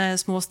på sånne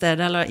små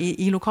steder, eller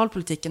i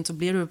lokalpolitikken, så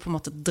blir du på en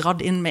måte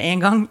dratt inn med en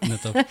gang.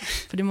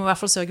 For du må i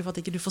hvert fall sørge for at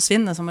ikke du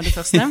forsvinner, som er det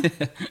første.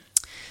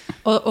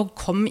 og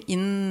kom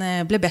inn,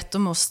 ble bedt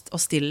om å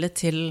stille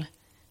til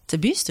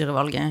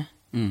bystyrevalget,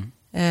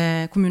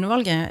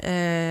 kommunevalget,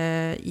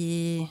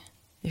 jeg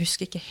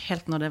husker ikke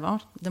helt når det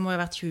var. Det må jo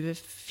ha vært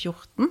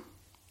 2014.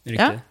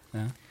 Riktig,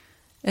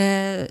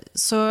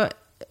 Så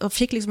og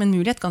fikk liksom en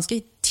mulighet ganske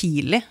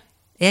tidlig,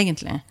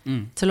 egentlig,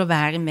 til å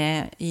være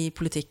med i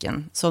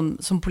politikken, som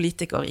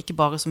politiker, ikke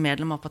bare som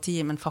medlem av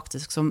partiet, men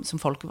faktisk som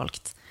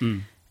folkevalgt.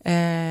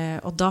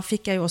 Og da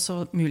fikk jeg jo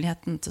også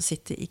muligheten til å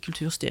sitte i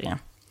kulturstyret.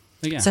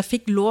 Okay. Så jeg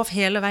fikk lov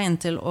hele veien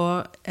til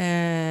å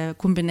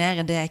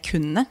kombinere det jeg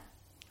kunne,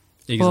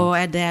 og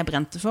det jeg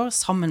brente for,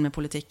 sammen med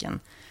politikken.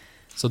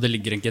 Så det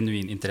ligger en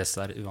genuin interesse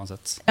der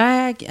uansett?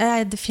 Jeg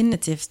er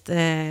definitivt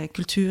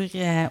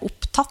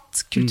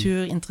kulturopptatt,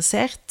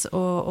 kulturinteressert,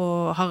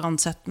 og har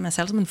ansett meg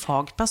selv som en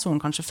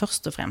fagperson, kanskje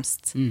først og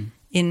fremst,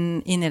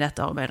 inn i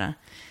dette arbeidet.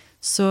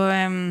 Så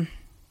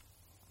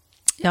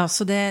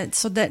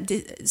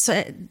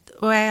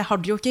og jeg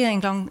hadde jo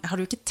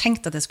ikke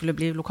tenkt at jeg skulle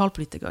bli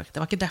lokalpolitiker. Det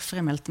var ikke derfor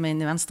jeg meldte meg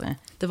inn i Venstre.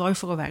 Det var jo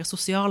for å være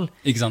sosial.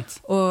 Ikke sant?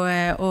 Og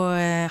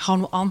ha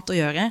noe annet å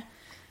gjøre.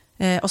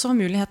 Og så har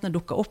mulighetene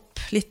dukket opp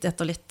litt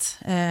etter litt.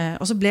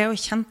 Og så ble jeg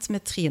jo kjent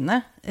med Trine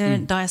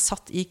da jeg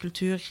satt i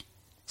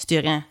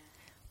kulturstyret.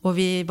 og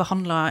vi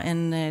behandlet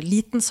en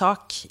liten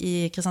sak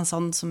i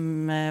Kristiansand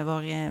som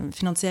var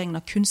finansieringen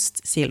av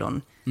kunstsiloen.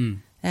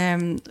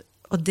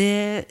 Og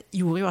det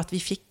gjorde jo at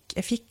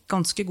jeg fikk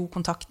ganske god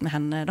kontakt med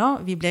henne da.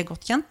 Vi ble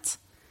godt kjent.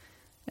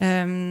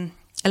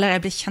 Eller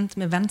jeg ble kjent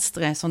med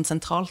Venstre sånn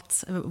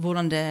sentralt,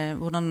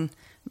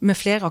 med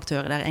flere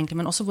aktører der egentlig,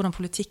 men også hvordan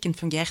politikken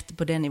fungerte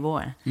på det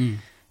nivået.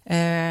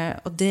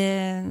 Og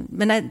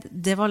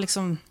det var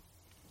liksom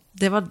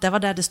det var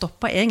der det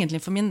stoppet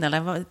egentlig for min del.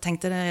 Jeg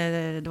tenkte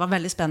det var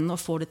veldig spennende å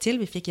få det til.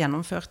 Vi fikk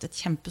gjennomført et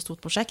kjempestort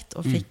prosjekt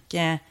og fikk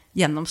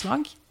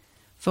gjennomslag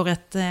for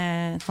et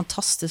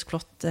fantastisk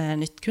flott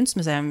nytt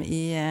kunstmuseum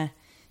i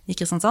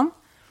Kristiansand.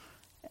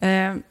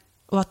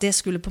 Og at det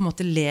skulle på en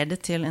måte lede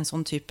til en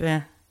sånn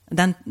type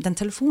den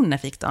telefonen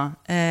jeg fikk da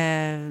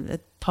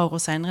et par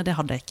år senere, det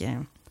hadde jeg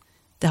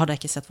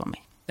ikke sett for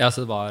meg. Ja, så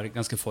det var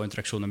ganske få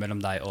interaksjoner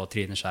mellom deg og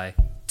Trine Skei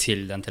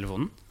til den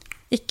telefonen?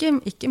 Ikke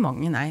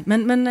mange, nei.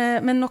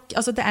 Men nok,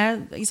 altså det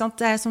ikke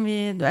sant, det som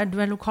du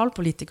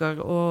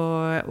lokalpolitiker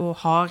og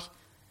har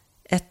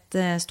et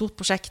stort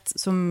prosjekt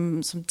som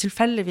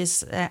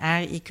tilfeldigvis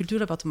i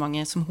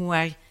Kulturdepartementet, som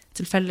hun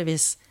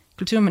tilfeldigvis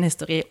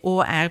kulturminister i og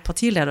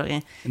partileder i.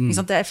 Ikke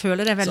sant? Jeg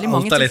føler det veldig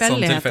mange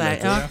tilfeldigheter.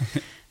 Ja.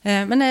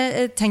 Men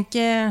jeg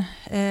tenker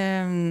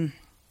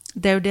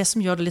det jo det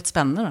som gjør det litt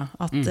spennende da,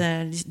 at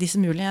disse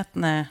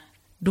mulighetene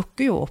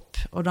dukker jo opp,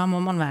 og da må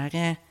man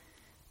være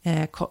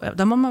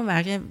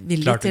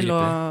villig til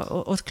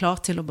og klar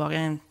til å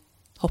bare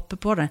hoppe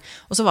på det.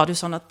 Og så var det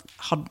jo sånn at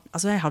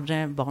jeg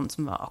hadde barn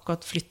som var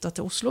akkurat flyttet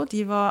til Oslo.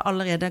 De var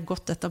allerede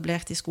godt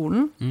etablert i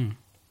skolen.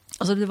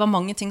 Altså det var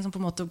mange ting som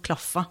på en måte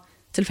klaffet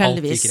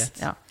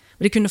tilfeldigvis. Ja.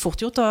 Og det kunne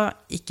fort gjort å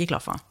ikke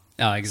klaffe.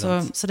 Ja, ikke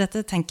sant. Så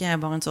dette tenker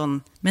jeg bare en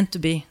sånn meant to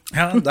be.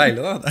 Ja,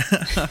 deilig da.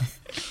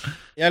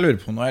 Jeg lurer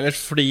på noe, ellers,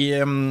 fordi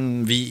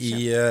vi i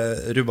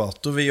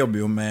Rubato, vi jobber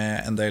jo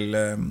med en del,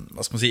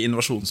 hva skal man si,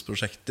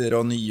 innovasjonsprosjekter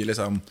og nye,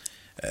 liksom,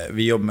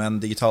 vi jobber med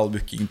en digital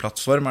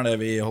bookingplattform, det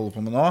vi holder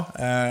på med nå,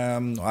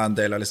 og en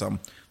del av, liksom,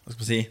 hva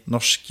skal man si,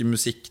 norsk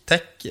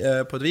musikktech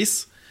på et vis.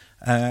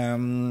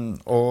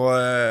 Og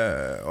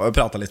jeg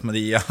pratet litt med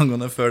de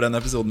angående før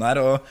denne episoden her,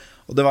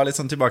 og det var litt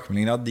sånn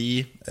tilbakemeldinger at de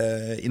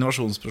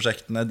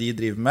innovasjonsprosjektene de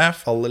driver med,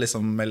 faller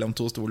liksom mellom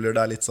to stoler,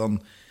 det litt sånn,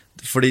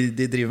 fordi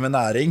de driver med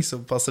næring,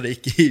 så passer det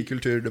ikke i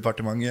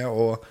Kulturdepartementet,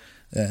 og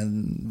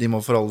de må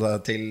forholde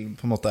seg til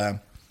på en måte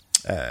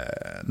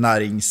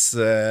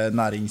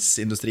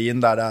næringsindustrien,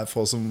 der det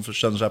få som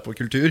skjønner seg på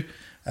kultur.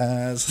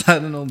 Så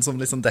det noen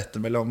som liksom detter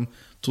mellom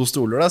to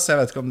stoler da, så jeg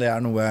vet ikke om det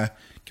noe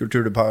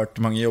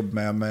Kulturdepartementet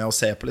jobber med å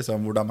se på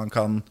liksom, hvordan man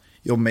kan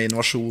jobbe med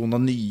innovasjon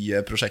og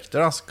nye prosjekter,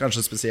 da,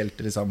 kanskje spesielt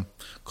i liksom,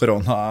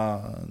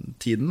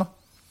 koronatiden da.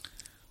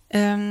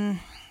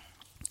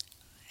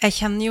 Jeg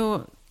kjenner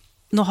jo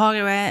nå har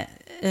jo jeg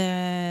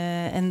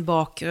en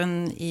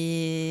bakgrunn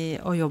i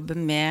å jobbe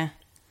med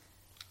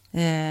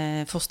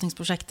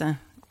forskningsprosjektet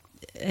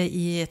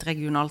i et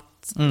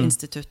regionalt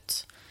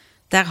institutt.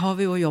 Der har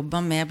vi jo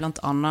jobbet med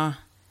blant annet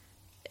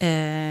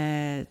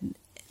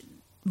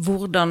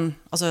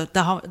altså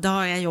da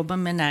har jeg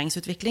jobbet med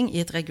næringsutvikling i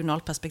et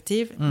regionalt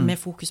perspektiv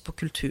med fokus på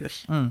kultur.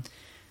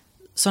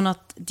 Sånn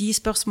at de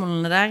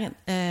spørsmålene der,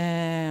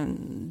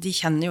 de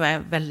kjenner jo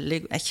jeg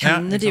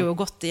kjenner de jo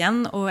godt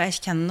igjen, og jeg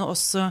kjenner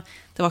også,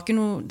 det var ikke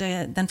noe,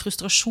 den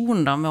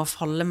frustrasjonen da med å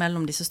falle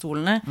mellom disse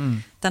stolene,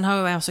 den har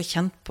jo jeg også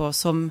kjent på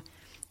som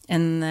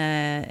en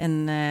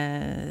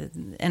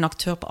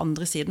aktør på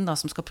andre siden da,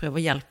 som skal prøve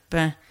å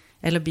hjelpe,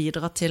 eller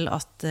bidra til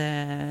at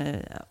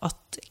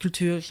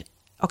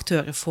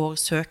kulturaktører får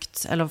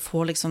søkt, eller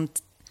får liksom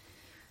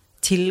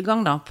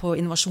tilgang da, på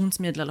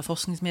innovasjonsmidler eller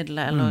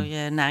forskningsmidler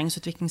eller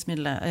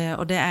næringsutviklingsmidler,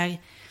 og det jeg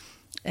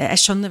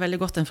skjønner veldig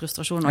godt den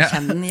frustrasjonen og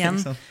kjenner den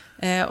igjen.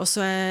 Og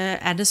så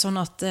det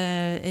sånn at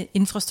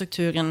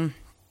infrastrukturen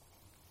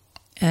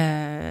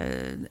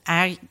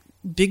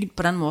bygd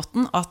på den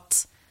måten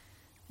at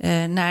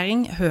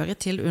næring hører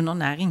til under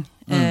næring,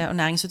 og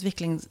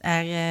næringsutvikling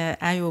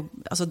jo,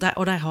 altså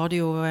og der har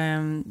de jo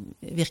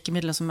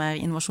virkemidler som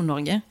Innovasjon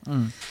Norge.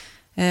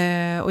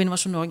 Og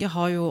Innovasjon Norge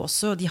har jo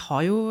også de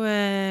har jo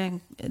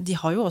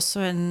også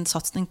en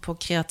satsning på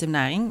kreativ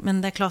næring,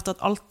 men det klart at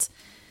alt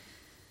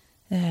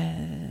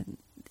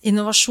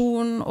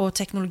innovasjon og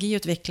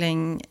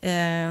teknologiutvikling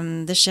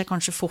det skjer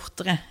kanskje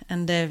fortere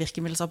enn det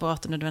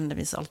virkemiddelapparatet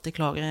nødvendigvis alltid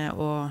klarer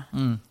å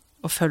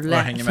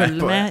følge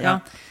med. Ja.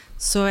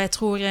 Så jeg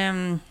tror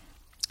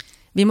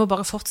vi må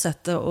bare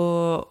fortsette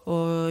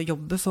å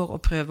jobbe for å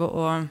prøve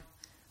å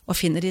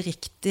finne de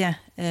riktige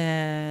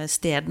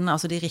stedene,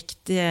 altså de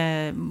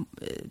riktige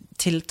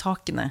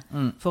tiltakene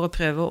for å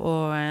prøve å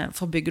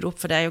få bygge det opp,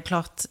 for det jo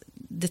klart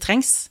det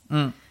trengs.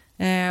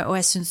 Og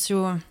jeg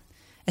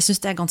synes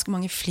det ganske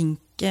mange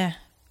flinke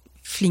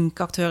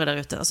aktører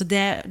der ute. Altså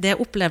det jeg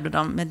opplevde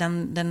da med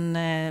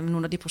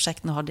noen av de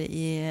prosjektene jeg hadde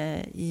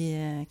i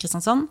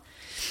Kristiansand,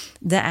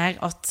 det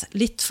at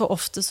litt for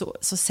ofte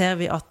så ser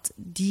vi at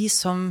de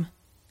som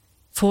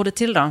får det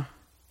til da,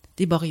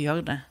 de bare gjør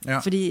det. Ja.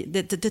 Fordi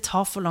det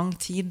tar for lang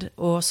tid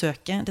å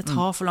søke, det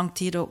tar for lang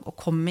tid å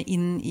komme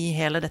inn i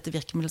hele dette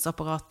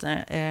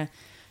virkemiddelapparatet.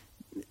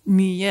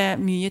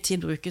 Mye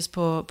tid brukes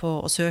på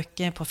å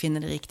søke, på å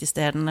finne de riktige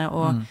stedene,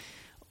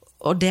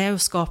 og det jo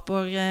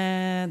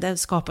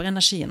skaper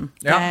energien.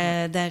 Ja.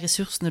 Det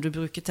ressursene du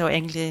bruker til å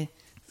egentlig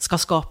skal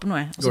skape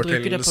noe, og så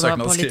bruker du det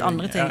på litt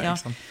andre ting. Ja.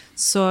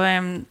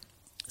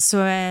 Så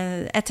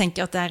jeg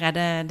tenker at der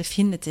det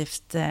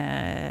definitivt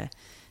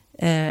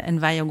en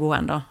vei å gå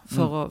enda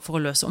for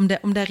å løse.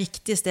 Om det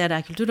riktige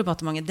stedet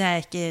Kulturdepartementet, det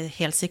jeg ikke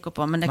helt sikker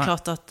på, men det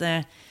klart at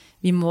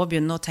vi må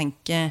begynne å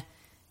tenke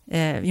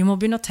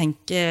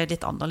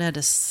litt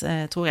annerledes,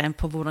 tror jeg,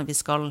 på hvordan vi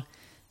skal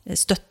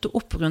støtte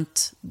opp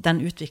rundt den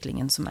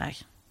utviklingen som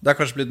Det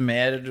kanskje blitt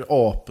mer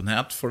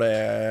åpenhet for det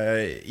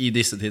i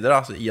disse tider, da,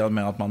 i og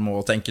med at man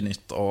må tenke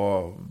nytt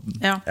og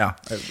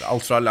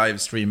alt fra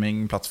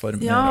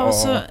livestreaming-plattformer og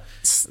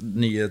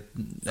nye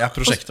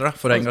prosjekter da,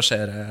 for å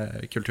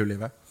engasjere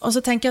kulturlivet. Og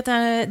så tenker jeg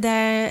at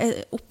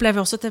jeg opplever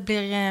også at det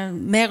blir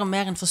mer og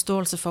mer en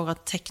forståelse for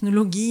at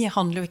teknologi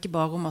handler jo ikke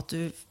bare om at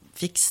du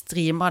fikk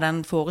streamet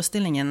den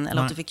forestillingen,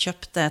 eller at du fikk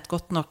kjøpt et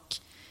godt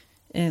nok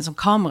som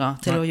kamera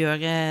til å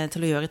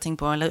gjøre ting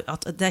på, eller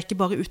at det ikke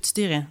bare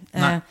utstyret.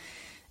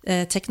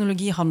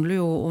 Teknologi handler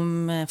jo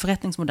om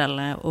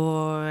forretningsmodeller,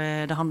 og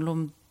det handler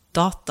om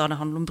data, det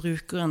handler om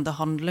brukeren, det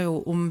handler jo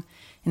om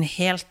en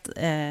helt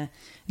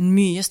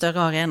mye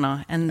større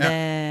arena enn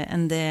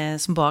det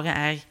som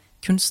bare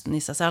kunsten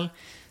i seg selv.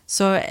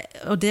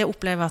 Og det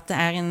opplever jeg at det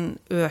en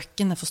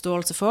økende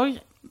forståelse for,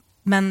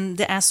 men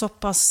det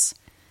såpass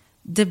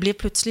det blir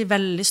plutselig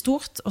veldig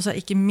stort, og så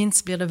ikke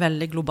minst blir det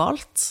veldig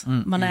globalt.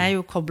 Man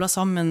jo koblet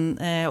sammen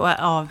og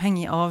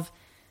avhengig av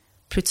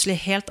plutselig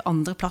helt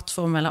andre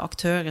plattformer eller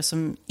aktører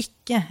som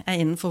ikke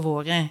innenfor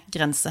våre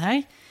grenser her.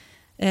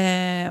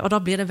 Og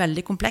da blir det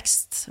veldig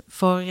komplekst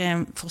for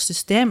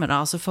systemet,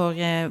 da, altså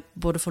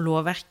både for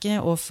lovverket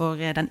og for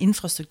den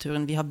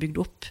infrastrukturen vi har bygd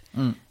opp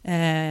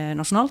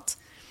nasjonalt,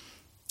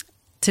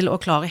 til å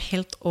klare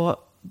helt å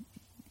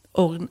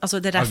altså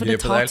det derfor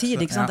det tar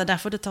tid, ikke sant? Det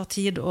derfor det tar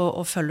tid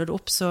å følge det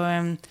opp, så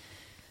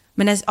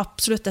men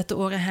absolutt dette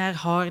året her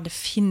har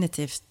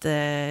definitivt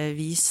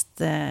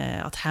vist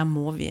at her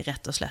må vi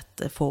rett og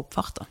slett få opp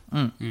fart da.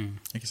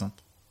 Ikke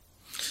sant?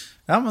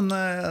 Ja, men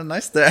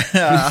nice det.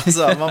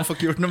 Altså, man får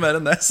ikke gjort noe mer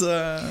enn det, så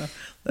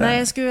Nei,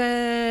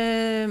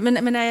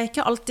 men jeg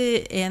ikke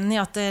alltid enig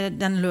i at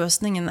den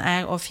løsningen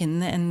å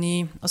finne en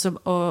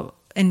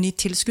ny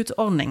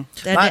tilskuddsordning.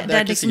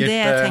 Det liksom det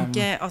jeg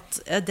tenker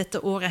at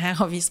dette året her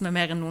har vist meg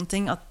mer enn noen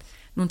ting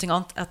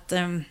annet, at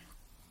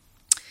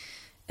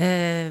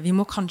vi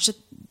må kanskje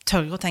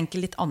tørre å tenke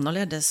litt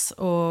annerledes,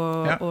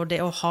 og det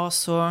å ha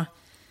så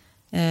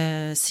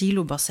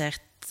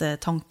silobasert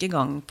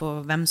tankegang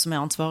på hvem som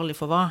ansvarlig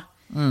for hva,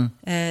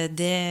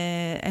 det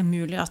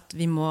mulig at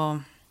vi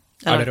må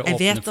jeg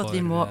vet at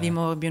vi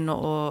må begynne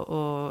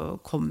å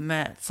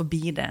komme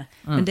forbi det,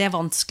 men det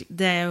vanskelig,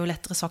 det jo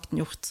lettere sagt enn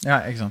gjort.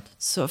 Ja, ikke sant?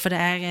 Så, for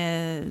det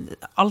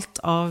alt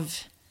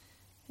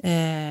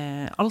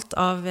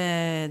av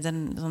den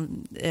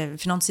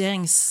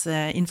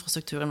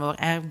finansieringsinfrastrukturen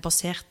vår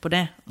basert på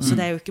det, så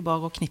det jo ikke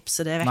bare å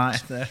knipse det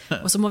vekk. Nei,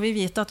 og så må vi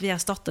vite at vi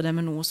erstatter det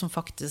med noe som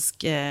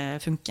faktisk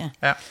funker.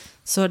 Ja.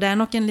 Så det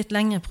nok en litt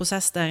lengre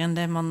prosess der enn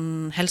det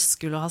man helst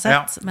skulle ha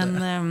sett,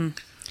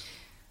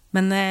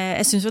 men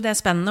jeg synes jo det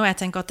spennende, og jeg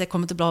tenker at det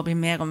kommer til å bli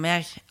mer og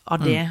mer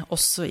av det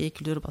også i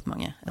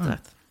Kulturdepartementet, etter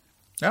hvert.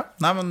 Ja,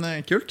 nei, men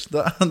kult.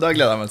 Da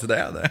gleder jeg meg til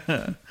det.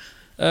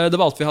 Det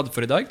var alt vi hadde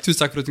for i dag. Tusen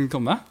takk for at du kunne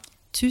komme.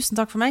 Tusen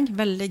takk for meg.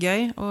 Veldig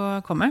gøy å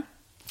komme.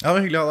 Ja, det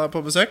var hyggelig å ha deg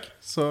på besøk.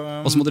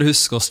 Og så må dere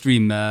huske å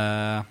streame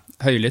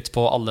høylytt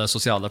på alle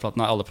sosiale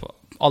plattformer,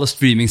 alle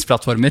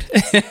streamingsplattformer.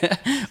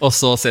 Og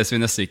så ses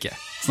vi neste uke.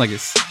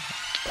 Snakkes.